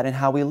we do that in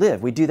how we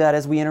live. We do that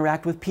as we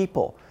interact with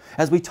people,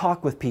 as we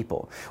talk with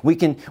people. We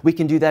can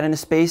do that in a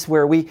space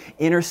where we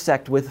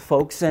intersect with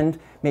folks, and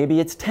maybe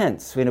it's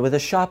tense, with a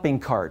shopping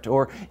cart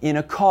or in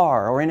a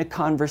car or in a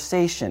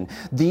conversation.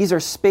 These are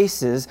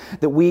spaces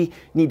that we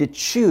need to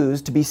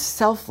choose to be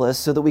selfless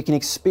so that we can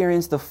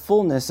experience the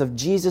fullness of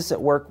Jesus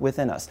at work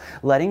within us,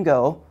 letting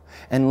go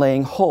and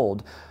laying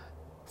hold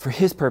for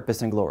his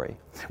purpose and glory.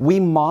 We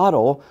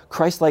model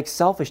Christ-like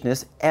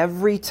selfishness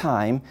every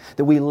time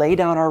that we lay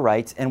down our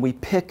rights and we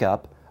pick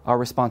up our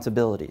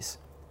responsibilities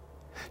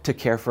to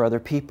care for other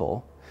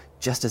people,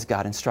 just as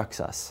God instructs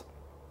us.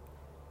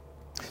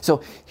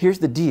 So here's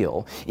the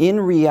deal. In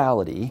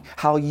reality,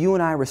 how you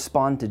and I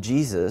respond to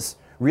Jesus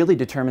really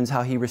determines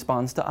how he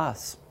responds to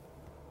us.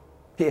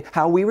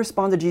 How we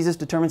respond to Jesus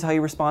determines how he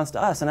responds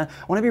to us. And I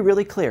want to be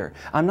really clear.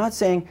 I'm not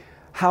saying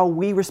how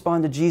we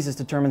respond to Jesus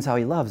determines how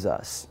he loves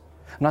us.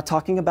 I'm not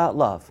talking about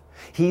love.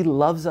 He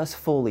loves us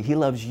fully. He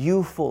loves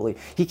you fully.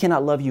 He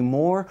cannot love you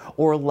more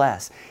or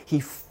less. He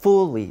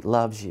fully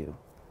loves you.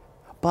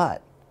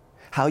 But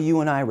how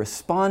you and I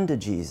respond to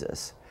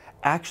Jesus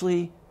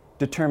actually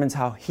determines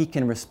how he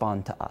can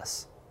respond to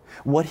us,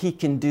 what he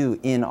can do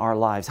in our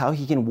lives, how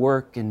he can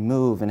work and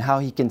move, and how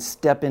he can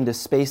step into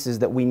spaces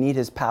that we need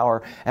his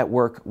power at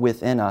work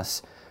within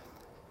us.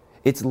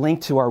 It's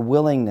linked to our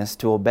willingness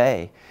to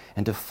obey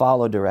and to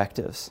follow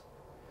directives.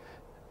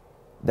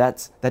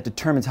 That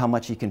determines how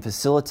much he can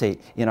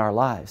facilitate in our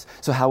lives.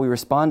 So how we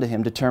respond to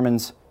him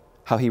determines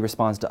how he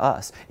responds to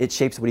us. It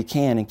shapes what he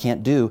can and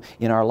can't do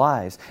in our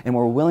lives. And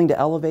we're willing to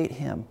elevate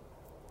him,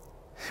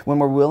 when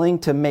we're willing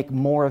to make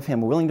more of him,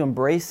 we're willing to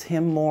embrace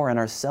him more and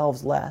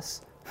ourselves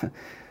less,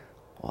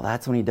 well,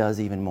 that's when he does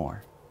even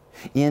more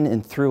in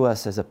and through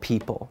us as a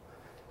people,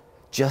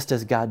 just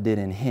as God did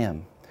in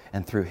him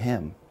and through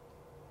him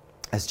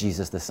as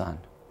Jesus the Son.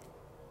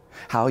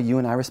 How you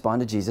and I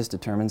respond to Jesus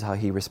determines how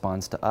he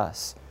responds to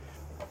us.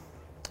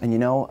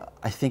 And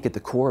I think at the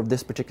core of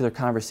this particular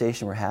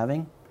conversation we're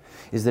having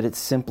is that it's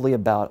simply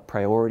about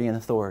priority and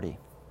authority.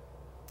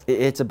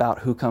 It's about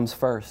who comes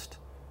first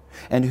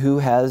and who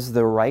has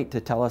the right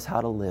to tell us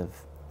how to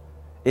live.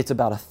 It's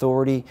about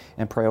authority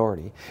and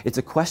priority. It's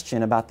a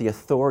question about the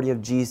authority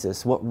of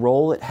Jesus, what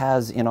role it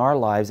has in our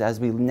lives as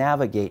we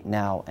navigate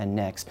now and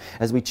next,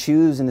 as we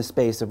choose in the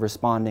space of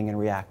responding and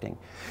reacting,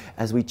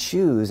 as we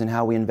choose in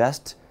how we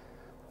invest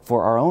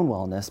for our own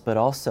wellness, but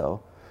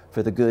also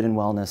for the good and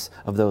wellness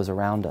of those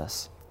around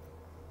us.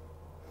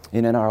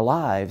 And in our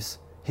lives,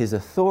 His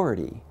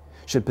authority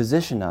should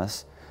position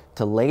us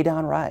to lay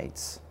down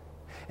rights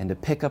and to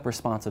pick up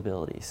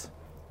responsibilities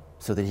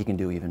so that He can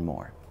do even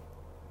more.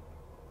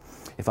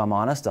 If I'm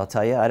honest, I'll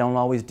tell you, I don't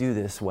always do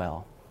this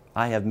well.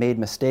 I have made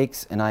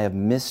mistakes and I have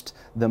missed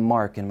the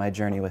mark in my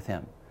journey with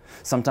Him.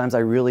 Sometimes I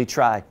really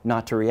try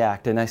not to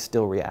react and I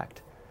still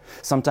react.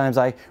 Sometimes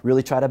I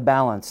really try to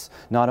balance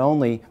not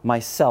only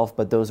myself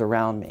but those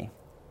around me.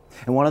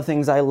 And one of the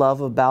things I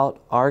love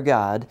about our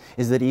God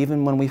is that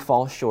even when we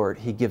fall short,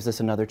 He gives us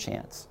another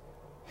chance.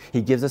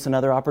 He gives us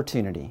another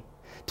opportunity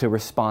to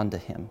respond to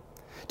Him,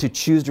 to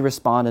choose to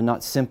respond and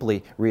not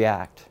simply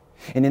react.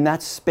 And in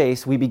that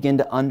space, we begin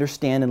to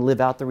understand and live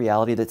out the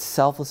reality that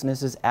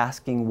selflessness is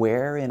asking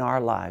where in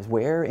our lives,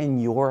 where in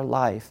your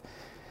life,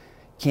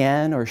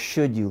 can or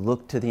should you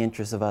look to the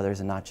interests of others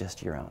and not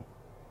just your own?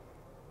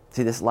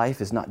 See, this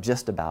life is not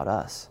just about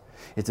us.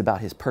 It's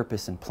about His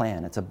purpose and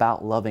plan. It's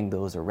about loving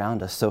those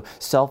around us. So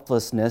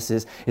selflessness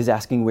is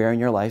asking where in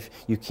your life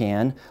you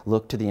can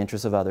look to the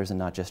interests of others and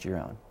not just your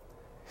own.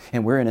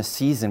 And we're in a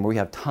season where we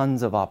have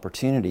tons of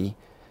opportunity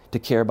to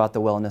care about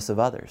the wellness of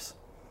others,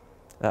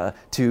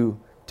 to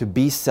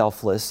be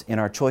selfless in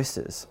our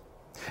choices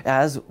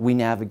as we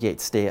navigate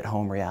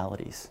stay-at-home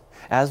realities,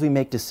 as we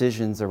make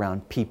decisions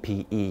around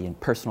PPE and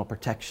personal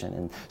protection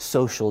and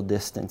social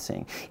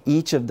distancing.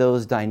 Each of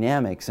those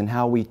dynamics and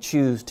how we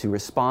choose to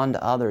respond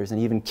to others and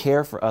even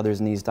care for others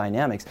in these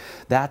dynamics,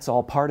 that's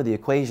all part of the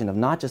equation of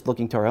not just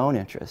looking to our own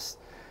interests,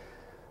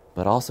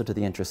 but also to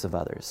the interests of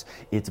others.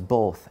 It's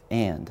both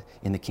and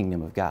in the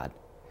kingdom of God.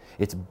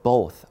 It's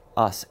both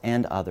us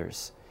and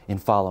others in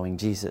following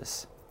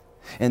Jesus.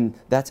 And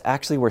that's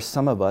actually where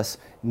some of us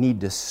need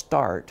to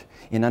start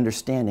in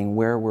understanding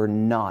where we're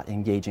not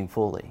engaging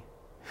fully.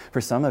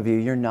 For some of you,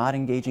 you're not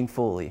engaging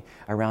fully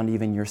around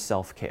even your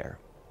self-care,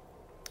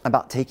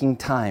 about taking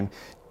time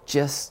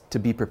just to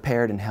be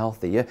prepared and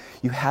healthy.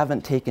 You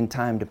haven't taken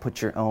time to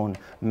put your own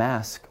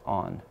mask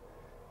on.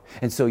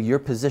 And so you're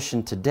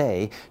positioned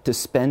today to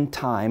spend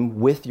time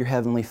with your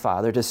Heavenly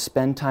Father, to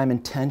spend time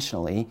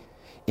intentionally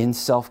in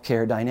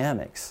self-care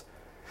dynamics.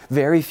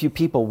 Very few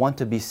people want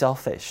to be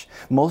selfish.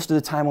 Most of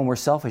the time when we're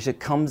selfish, it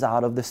comes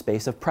out of the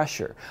space of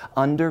pressure.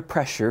 Under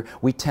pressure,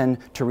 we tend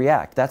to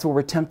react. That's where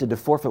we're tempted to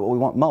forfeit what we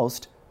want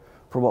most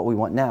for what we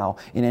want now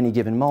in any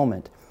given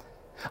moment.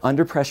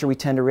 Under pressure, we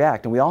tend to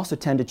react, and we also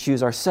tend to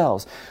choose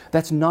ourselves.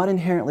 That's not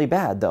inherently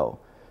bad, though.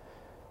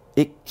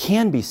 It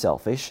can be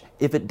selfish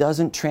if it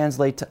doesn't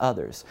translate to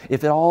others.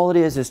 If all it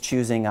is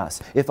choosing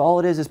us. If all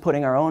it is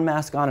putting our own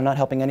mask on and not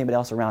helping anybody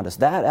else around us.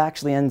 That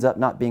actually ends up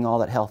not being all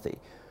that healthy.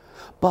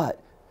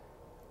 But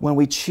when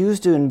we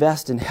choose to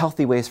invest in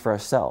healthy ways for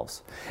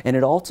ourselves, and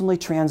it ultimately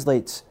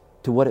translates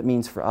to what it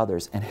means for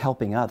others and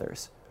helping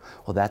others,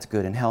 well, that's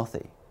good and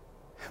healthy.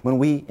 When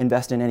we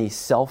invest in any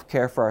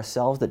self-care for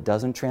ourselves that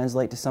doesn't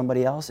translate to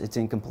somebody else, it's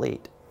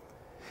incomplete.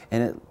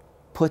 And it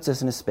puts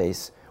us in a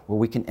space where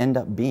we can end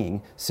up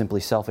being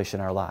simply selfish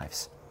in our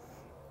lives.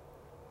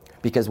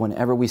 Because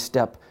whenever we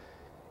step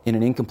in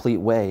an incomplete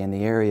way in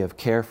the area of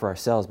care for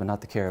ourselves but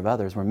not the care of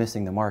others, we're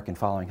missing the mark in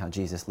following how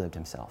Jesus lived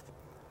Himself.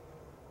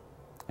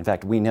 In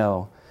fact, we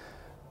know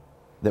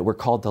that we're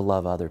called to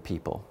love other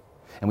people,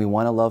 and we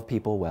want to love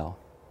people well.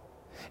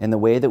 And the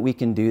way that we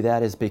can do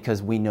that is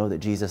because we know that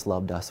Jesus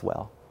loved us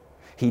well.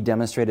 He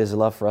demonstrated His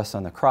love for us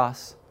on the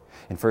cross.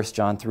 In 1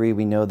 John 3,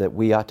 we know that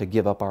we ought to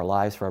give up our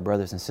lives for our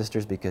brothers and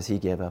sisters because He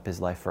gave up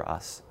His life for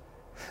us.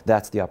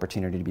 That's the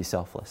opportunity to be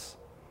selfless.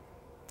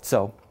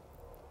 So,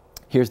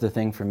 here's the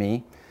thing for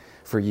me,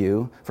 for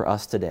you, for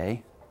us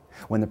today.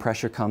 When the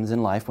pressure comes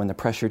in life, when the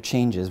pressure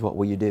changes, what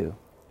will you do?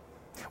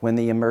 When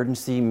the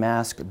emergency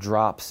mask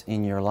drops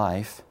in your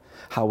life,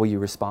 how will you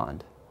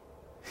respond?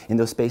 In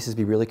those spaces,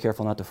 be really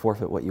careful not to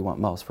forfeit what you want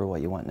most for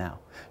what you want now.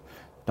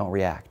 Don't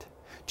react.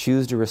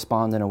 Choose to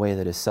respond in a way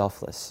that is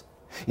selfless.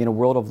 In a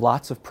world of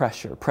lots of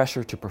pressure,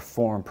 pressure to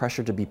perform,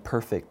 pressure to be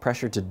perfect,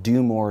 pressure to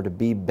do more, to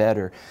be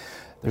better,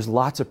 there's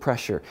lots of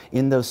pressure.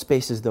 In those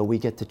spaces, though, we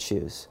get to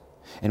choose.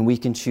 And we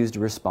can choose to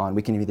respond.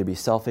 We can either be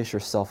selfish or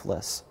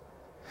selfless.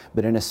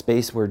 But in a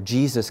space where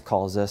Jesus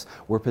calls us,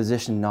 we're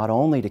positioned not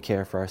only to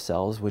care for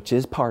ourselves, which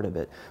is part of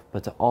it,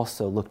 but to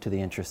also look to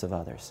the interests of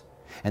others.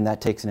 And that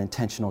takes an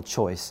intentional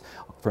choice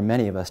for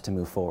many of us to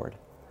move forward.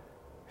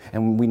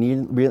 And we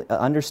need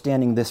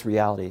understanding this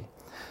reality,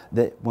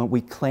 that when we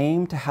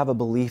claim to have a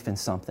belief in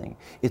something,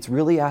 it's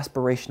really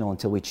aspirational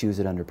until we choose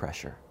it under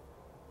pressure.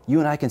 You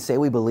and I can say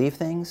we believe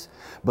things,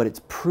 but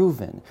it's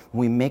proven when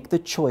we make the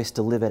choice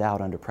to live it out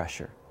under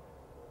pressure.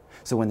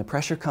 So when the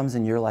pressure comes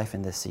in your life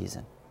in this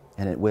season,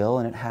 and it will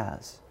and it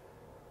has,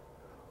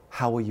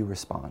 how will you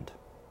respond?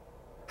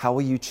 How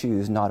will you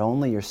choose not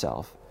only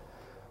yourself,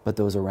 but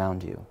those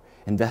around you,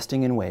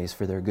 investing in ways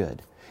for their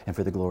good and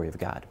for the glory of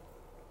God?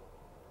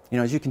 You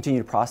know, as you continue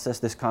to process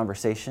this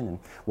conversation and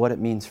what it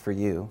means for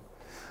you,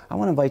 I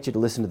want to invite you to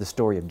listen to the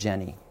story of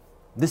Jenny.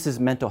 This is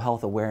Mental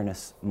Health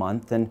Awareness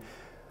Month, and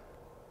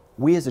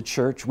we as a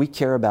church, we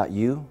care about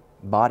you,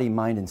 body,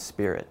 mind, and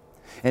spirit.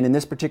 And in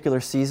this particular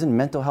season,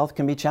 mental health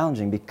can be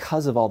challenging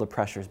because of all the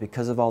pressures,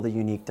 because of all the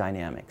unique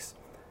dynamics.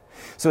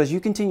 So as you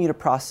continue to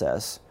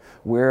process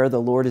where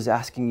the Lord is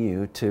asking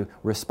you to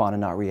respond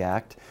and not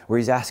react, where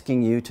He's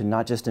asking you to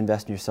not just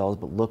invest in yourselves,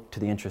 but look to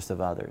the interests of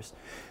others,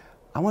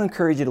 I want to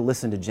encourage you to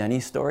listen to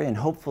Jenny's story, and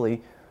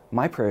hopefully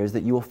my prayer is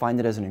that you will find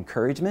it as an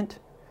encouragement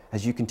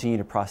as you continue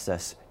to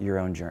process your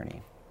own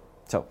journey.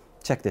 So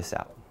check this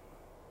out.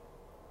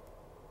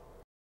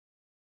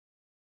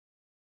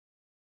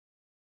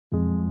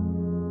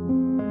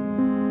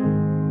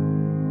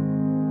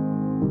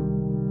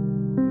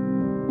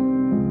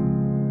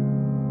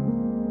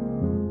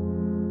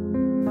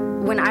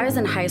 When I was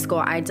in high school,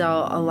 I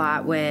dealt a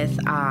lot with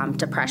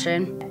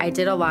depression. I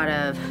did a lot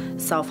of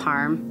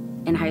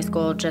self-harm in high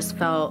school, just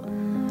felt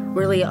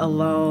really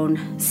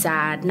alone,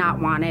 sad, not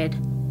wanted,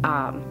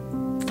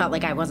 felt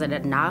like I wasn't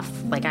enough,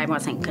 like I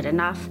wasn't good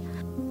enough.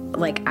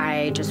 Like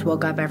I just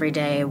woke up every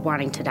day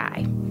wanting to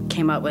die.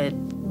 Came up with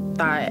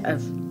thought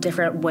of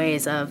different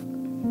ways of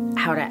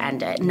how to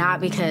end it.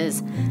 Not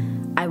because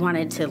I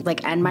wanted to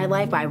end my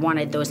life, but I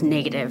wanted those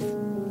negative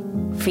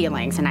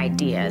feelings and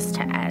ideas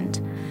to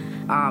end.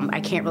 I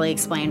can't really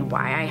explain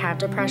why I have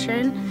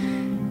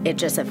depression. It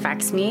just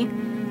affects me.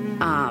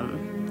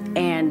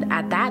 And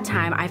at that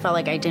time, I felt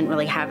like I didn't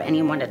really have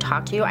anyone to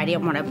talk to. I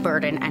didn't want to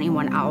burden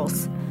anyone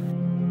else.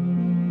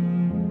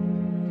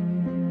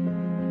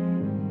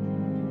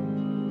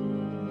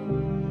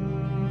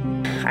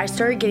 I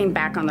started getting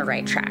back on the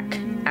right track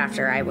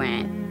after I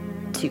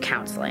went to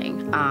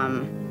counseling.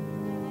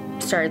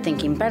 Started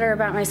thinking better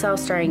about myself,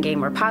 started getting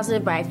more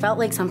positive, but I felt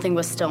like something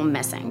was still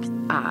missing.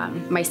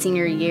 My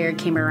senior year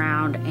came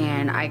around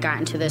and I got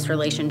into this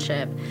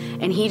relationship,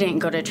 and he didn't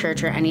go to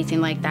church or anything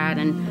like that,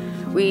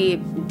 and we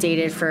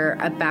dated for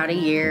about a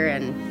year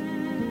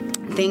and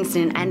things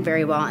didn't end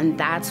very well, and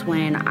that's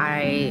when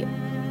I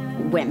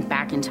went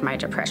back into my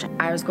depression.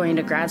 I was going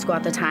to grad school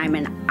at the time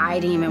and I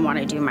didn't even want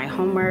to do my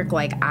homework.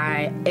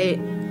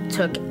 It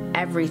took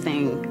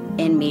everything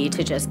in me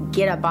to just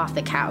get up off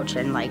the couch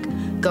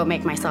and go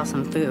make myself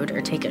some food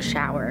or take a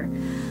shower.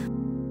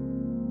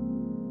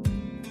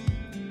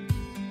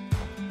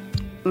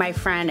 My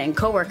friend and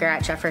coworker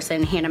at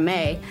Jefferson, Hannah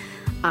Mae,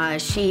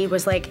 she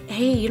was like,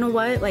 hey, you know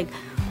what?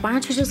 Why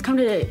don't you just come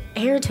to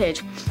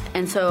Heritage?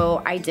 And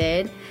so I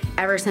did.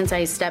 Ever since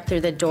I stepped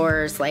through the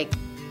doors,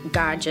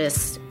 God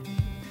just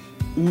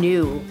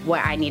knew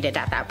what I needed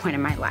at that point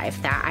in my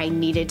life, that I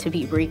needed to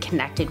be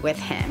reconnected with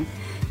Him,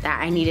 that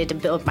I needed to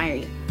build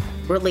my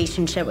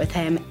relationship with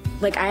Him.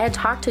 I had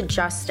talked to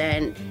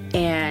Justin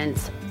and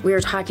we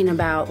were talking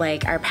about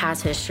our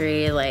past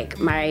history,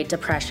 my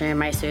depression,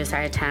 my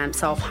suicide attempt,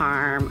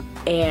 self-harm,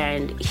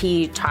 and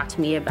he talked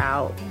to me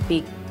about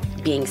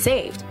being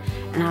saved.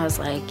 And I was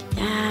like,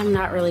 I'm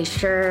not really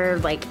sure,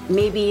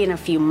 maybe in a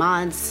few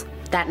months.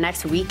 That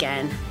next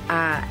weekend,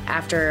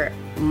 after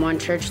one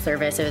church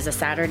service, it was a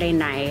Saturday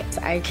night,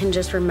 I can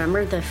just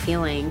remember the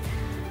feeling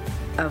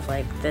of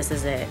this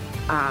is it.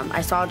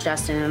 I saw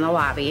Justin in the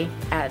lobby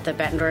at the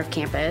Bettendorf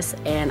campus,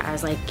 and I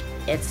was like,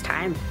 it's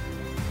time.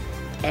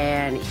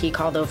 And he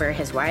called over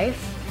his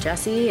wife,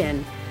 Jessie,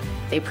 and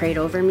they prayed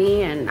over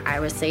me, and I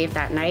was saved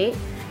that night.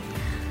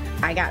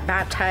 I got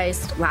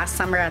baptized last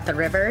summer at the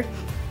river,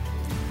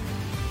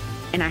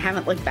 and I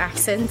haven't looked back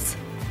since,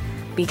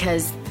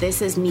 because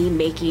this is me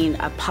making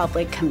a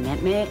public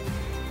commitment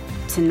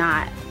to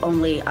not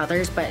only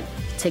others, but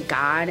to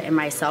God and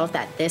myself,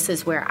 that this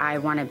is where I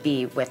want to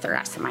be with the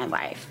rest of my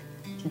life.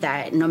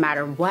 That no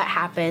matter what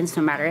happens,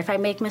 no matter if I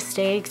make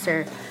mistakes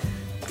or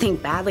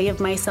think badly of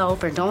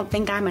myself or don't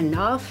think I'm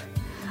enough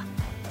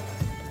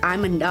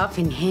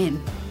in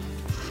Him.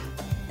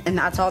 And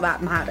that's all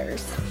that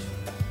matters.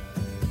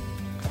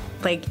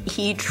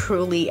 He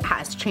truly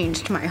has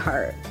changed my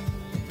heart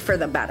for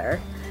the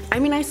better. I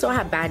mean, I still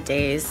have bad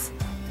days.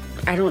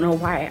 I don't know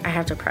why I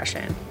have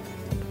depression.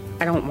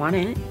 I don't want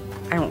it.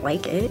 I don't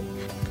like it.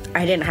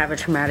 I didn't have a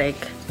traumatic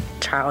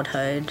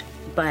childhood,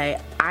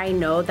 but I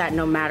know that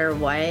no matter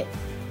what,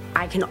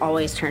 I can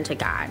always turn to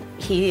God.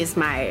 He is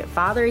my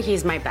Father.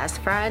 He's my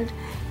best friend.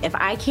 If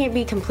I can't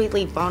be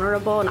completely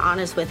vulnerable and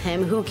honest with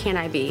Him, who can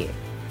I be?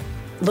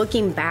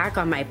 Looking back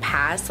on my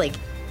past,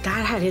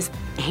 God had His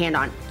hand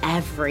on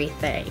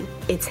everything.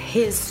 It's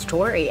His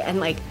story.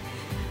 And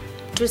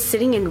just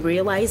sitting and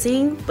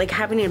realizing,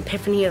 having an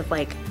epiphany of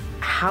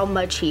how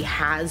much He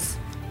has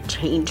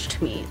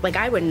changed me.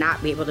 I would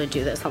not be able to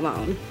do this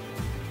alone.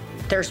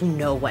 There's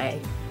no way.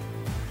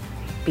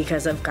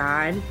 Because of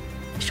God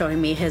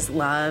showing me His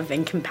love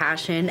and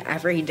compassion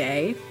every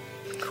day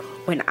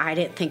when I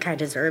didn't think I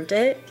deserved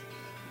it,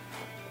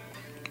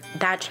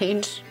 that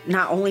changed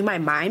not only my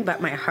mind,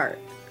 but my heart.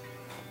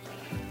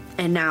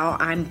 And now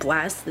I'm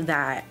blessed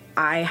that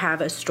I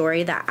have a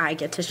story that I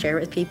get to share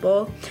with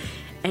people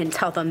and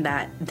tell them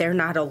that they're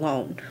not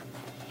alone.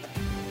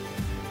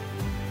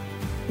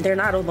 They're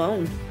not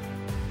alone.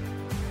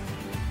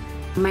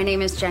 My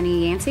name is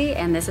Jenny Yancey,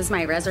 and this is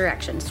my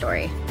resurrection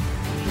story.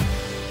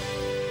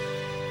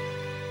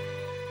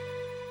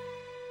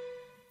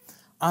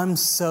 I'm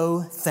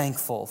so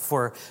thankful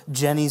for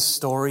Jenny's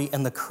story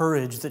and the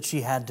courage that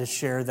she had to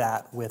share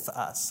that with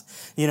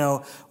us. You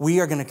know, we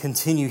are going to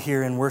continue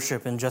here in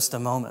worship in just a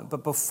moment.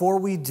 But before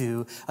we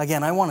do,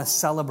 again, I want to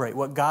celebrate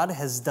what God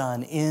has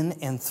done in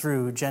and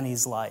through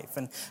Jenny's life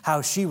and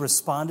how she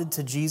responded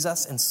to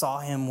Jesus and saw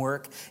him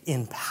work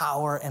in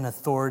power and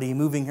authority,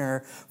 moving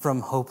her from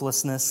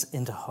hopelessness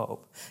into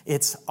hope.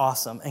 It's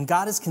awesome. And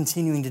God is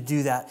continuing to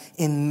do that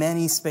in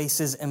many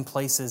spaces and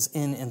places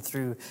in and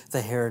through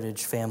the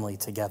Heritage family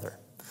together.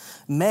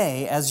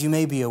 May, as you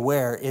may be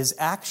aware, is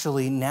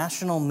actually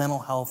National Mental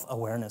Health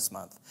Awareness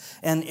Month.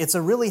 And it's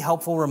a really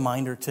helpful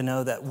reminder to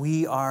know that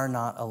we are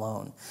not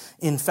alone.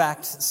 In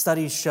fact,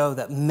 studies show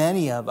that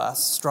many of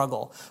us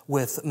struggle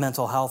with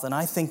mental health, and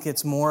I think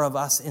it's more of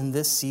us in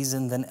this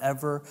season than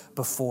ever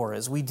before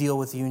as we deal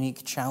with the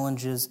unique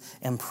challenges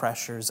and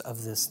pressures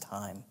of this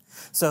time.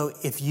 So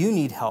if you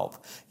need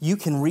help, you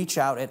can reach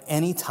out at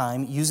any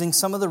time using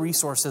some of the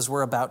resources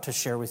we're about to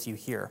share with you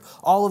here.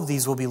 All of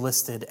these will be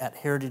listed at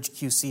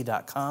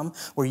heritageqc.com,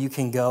 where you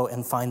can go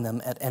and find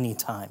them at any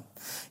time.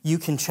 You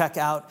can check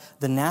out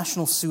the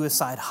National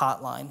Suicide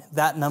Hotline.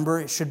 That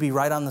number should be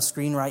right on the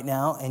screen right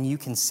now, and you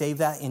can save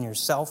that in your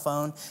cell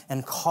phone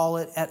and call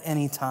it at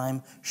any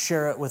time.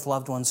 Share it with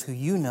loved ones who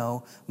you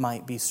know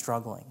might be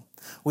struggling.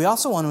 We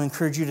also want to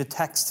encourage you to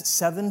text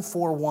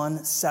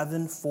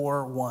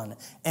 741-741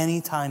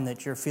 anytime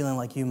that you're feeling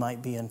like you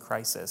might be in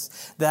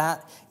crisis.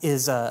 That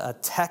is a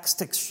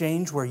text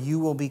exchange where you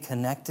will be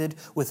connected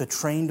with a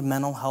trained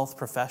mental health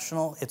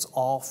professional. It's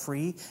all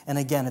free. And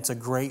again, it's a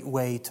great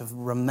way to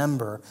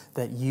remember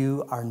that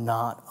you are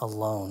not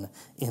alone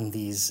in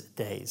these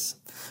days.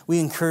 We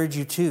encourage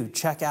you to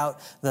check out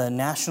the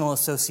National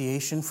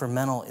Association for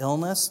Mental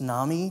Illness,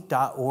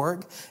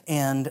 NAMI.org,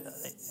 and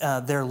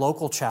their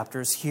local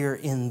chapters here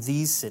in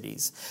these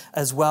cities,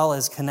 as well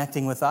as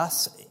connecting with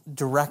us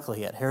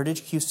directly at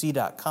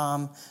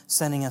heritageqc.com,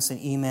 sending us an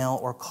email,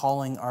 or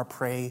calling our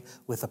Pray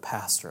with a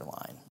Pastor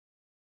line.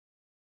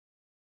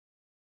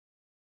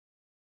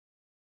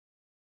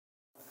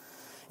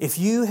 If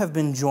you have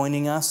been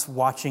joining us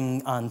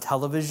watching on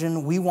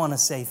television, we want to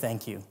say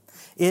thank you.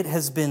 It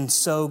has been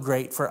so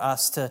great for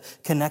us to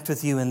connect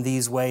with you in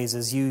these ways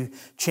as you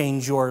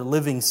change your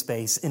living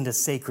space into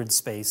sacred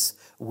space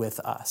with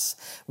us.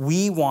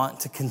 We want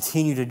to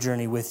continue to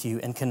journey with you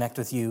and connect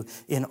with you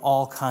in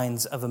all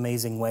kinds of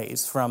amazing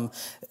ways, from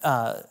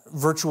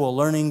virtual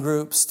learning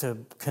groups to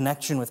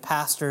connection with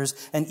pastors,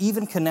 and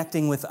even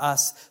connecting with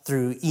us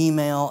through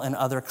email and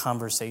other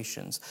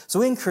conversations. So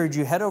we encourage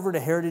you, head over to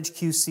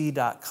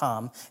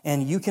heritageqc.com,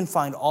 and you can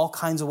find all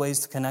kinds of ways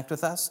to connect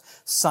with us,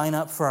 sign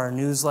up for our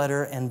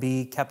newsletter, and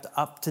be kept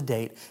up to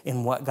date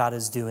in what God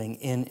is doing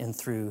in and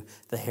through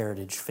the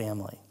Heritage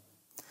family.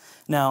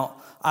 Now,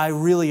 I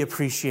really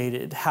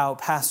appreciated how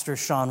Pastor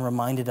Sean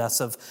reminded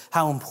us of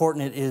how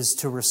important it is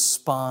to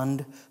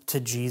respond to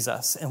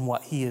Jesus and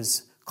what he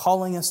is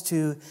calling us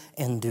to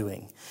and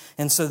doing.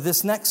 And so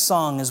this next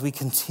song, as we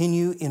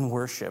continue in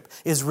worship,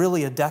 is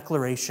really a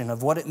declaration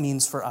of what it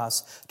means for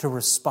us to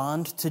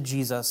respond to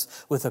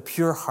Jesus with a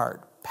pure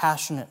heart,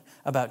 passionate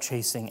about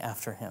chasing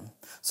after him.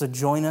 So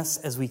join us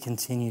as we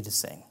continue to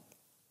sing.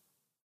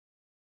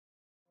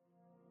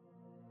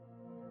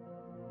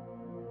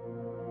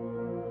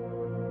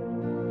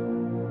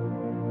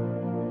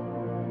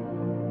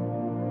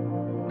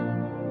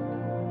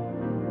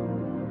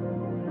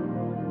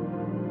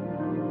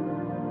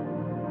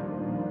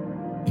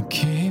 You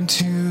came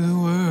to the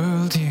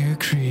world you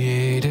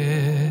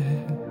created,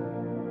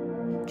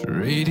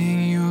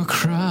 trading your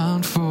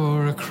crown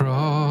for a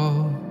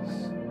cross.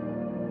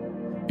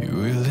 You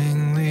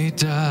willingly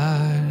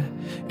died,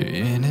 your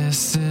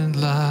innocent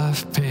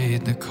life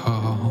paid the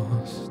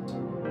cost.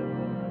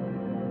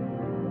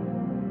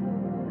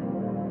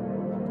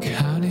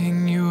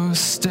 Counting your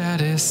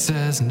status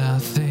as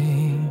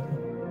nothing,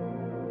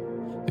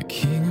 the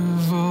King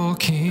of all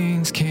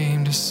kings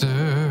came to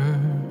serve,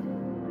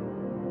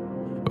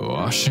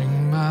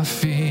 washing my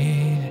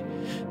feet,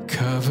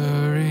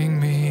 covering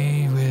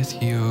me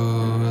with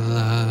your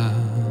love.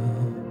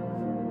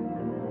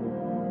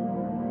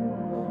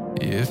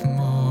 If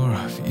more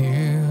of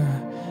you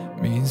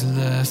means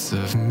less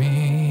of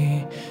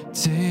me,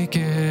 take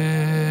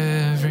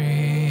everything.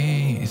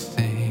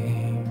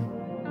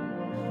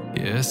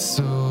 Yes,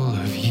 all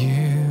of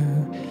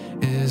you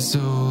is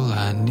all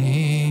I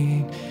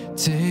need.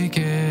 Take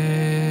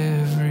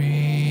everything.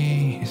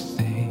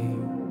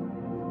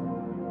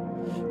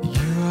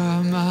 You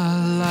are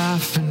my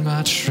life and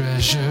my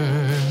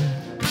treasure,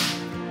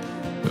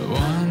 the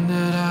one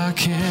that I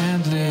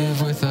can't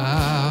live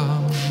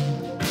without.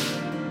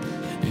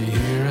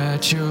 Here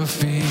at your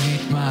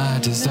feet, my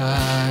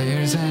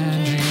desires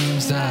and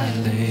dreams I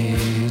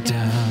lay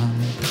down.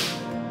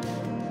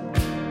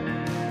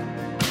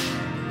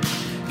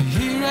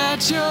 Here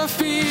at your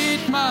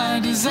feet, my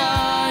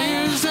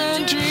desires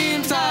and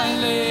dreams I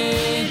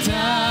lay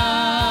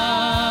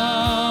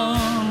down.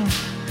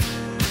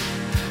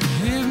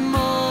 If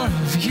more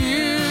of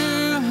you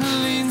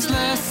leans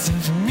less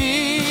of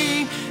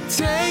me,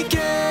 take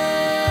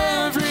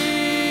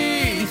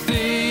everything.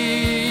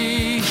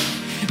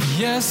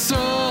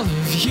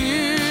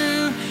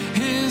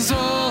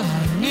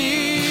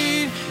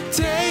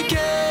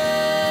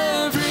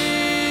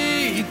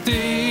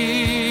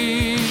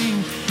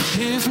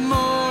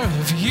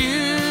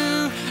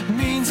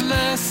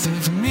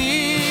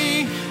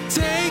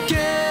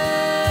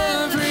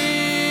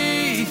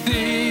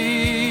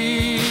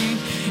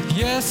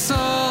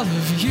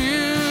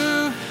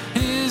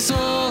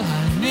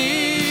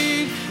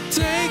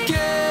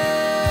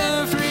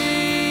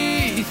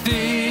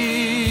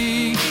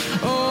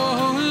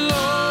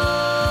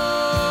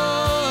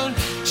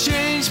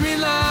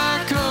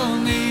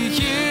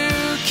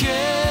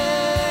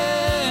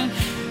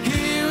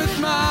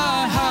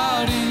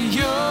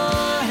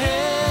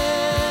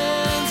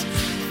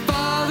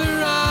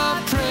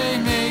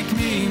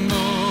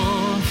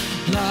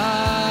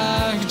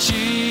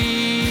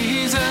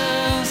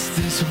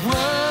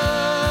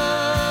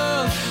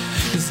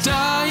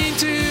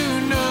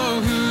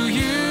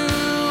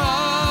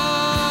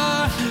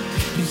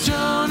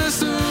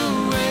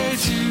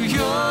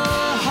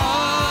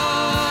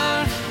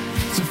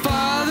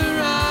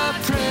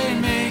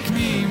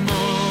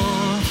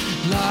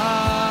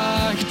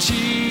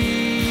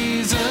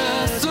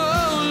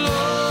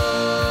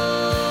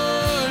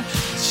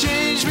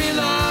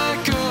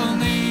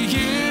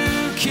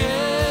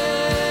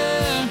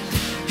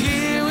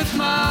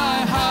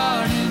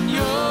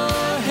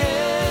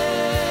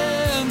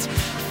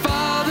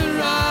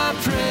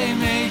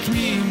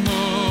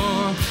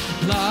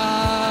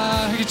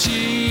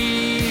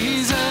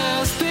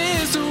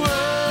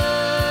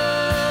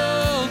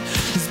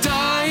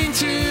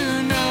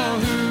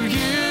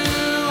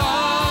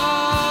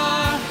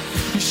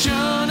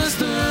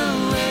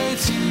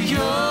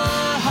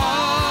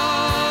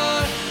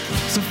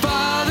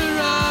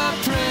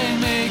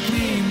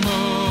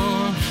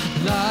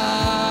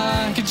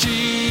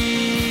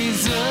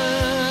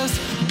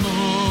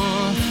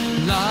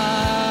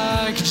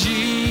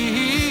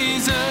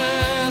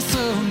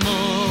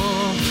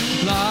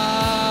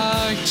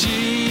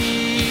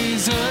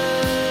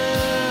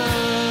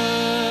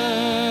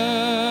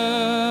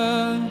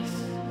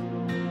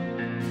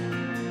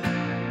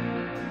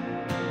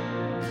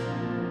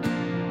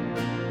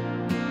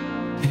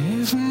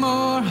 If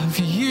more of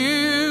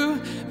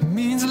you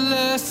means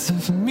less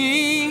of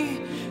me,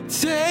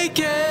 take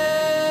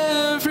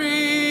everything.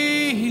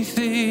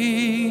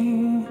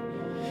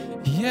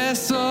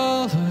 Yes,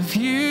 all of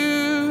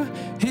you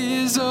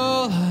is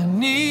all I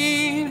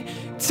need.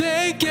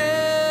 Take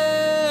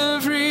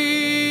everything.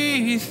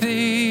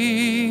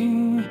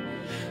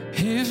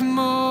 If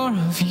more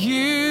of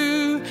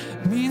you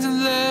means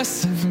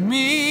less of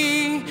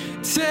me,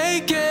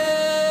 take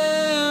everything.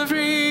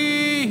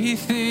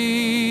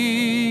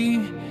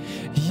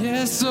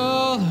 Yes,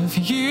 all of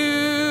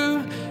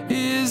you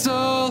is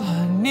all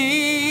I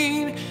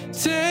need.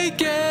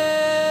 Take everything.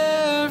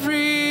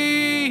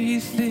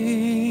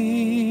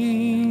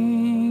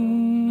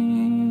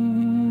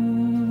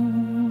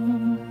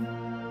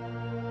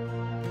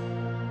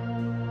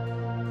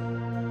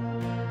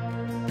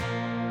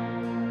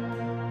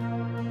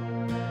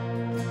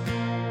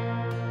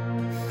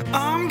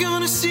 I'm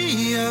gonna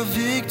see a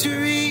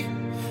victory.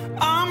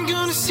 I'm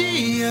gonna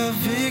see a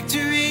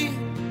victory.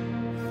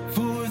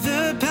 For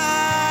the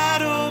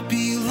battle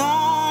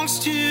belongs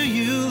to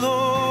you,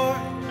 Lord.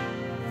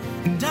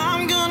 And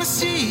I'm gonna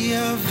see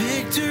a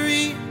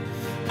victory.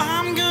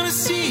 I'm gonna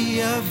see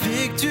a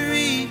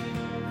victory.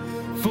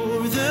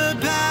 For the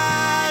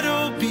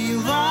battle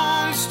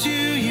belongs to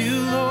you,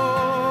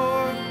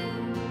 Lord.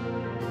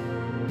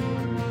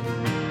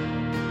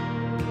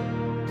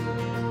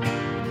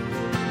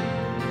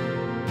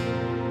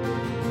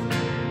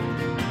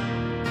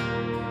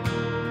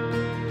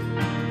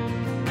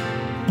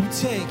 You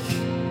take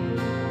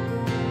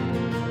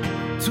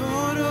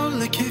Todo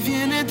lo que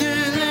viene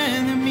del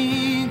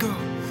enemigo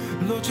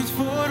lo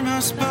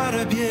transformas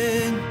para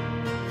bien,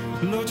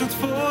 lo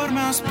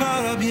transformas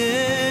para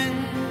bien.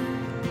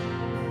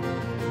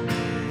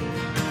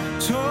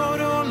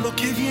 Todo lo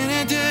que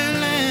viene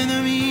del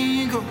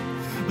enemigo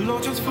lo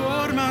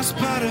transformas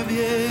para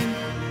bien,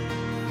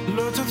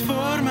 lo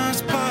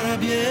transformas para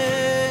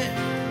bien.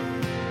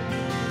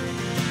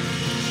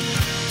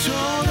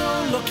 Todo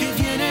lo que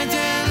viene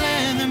del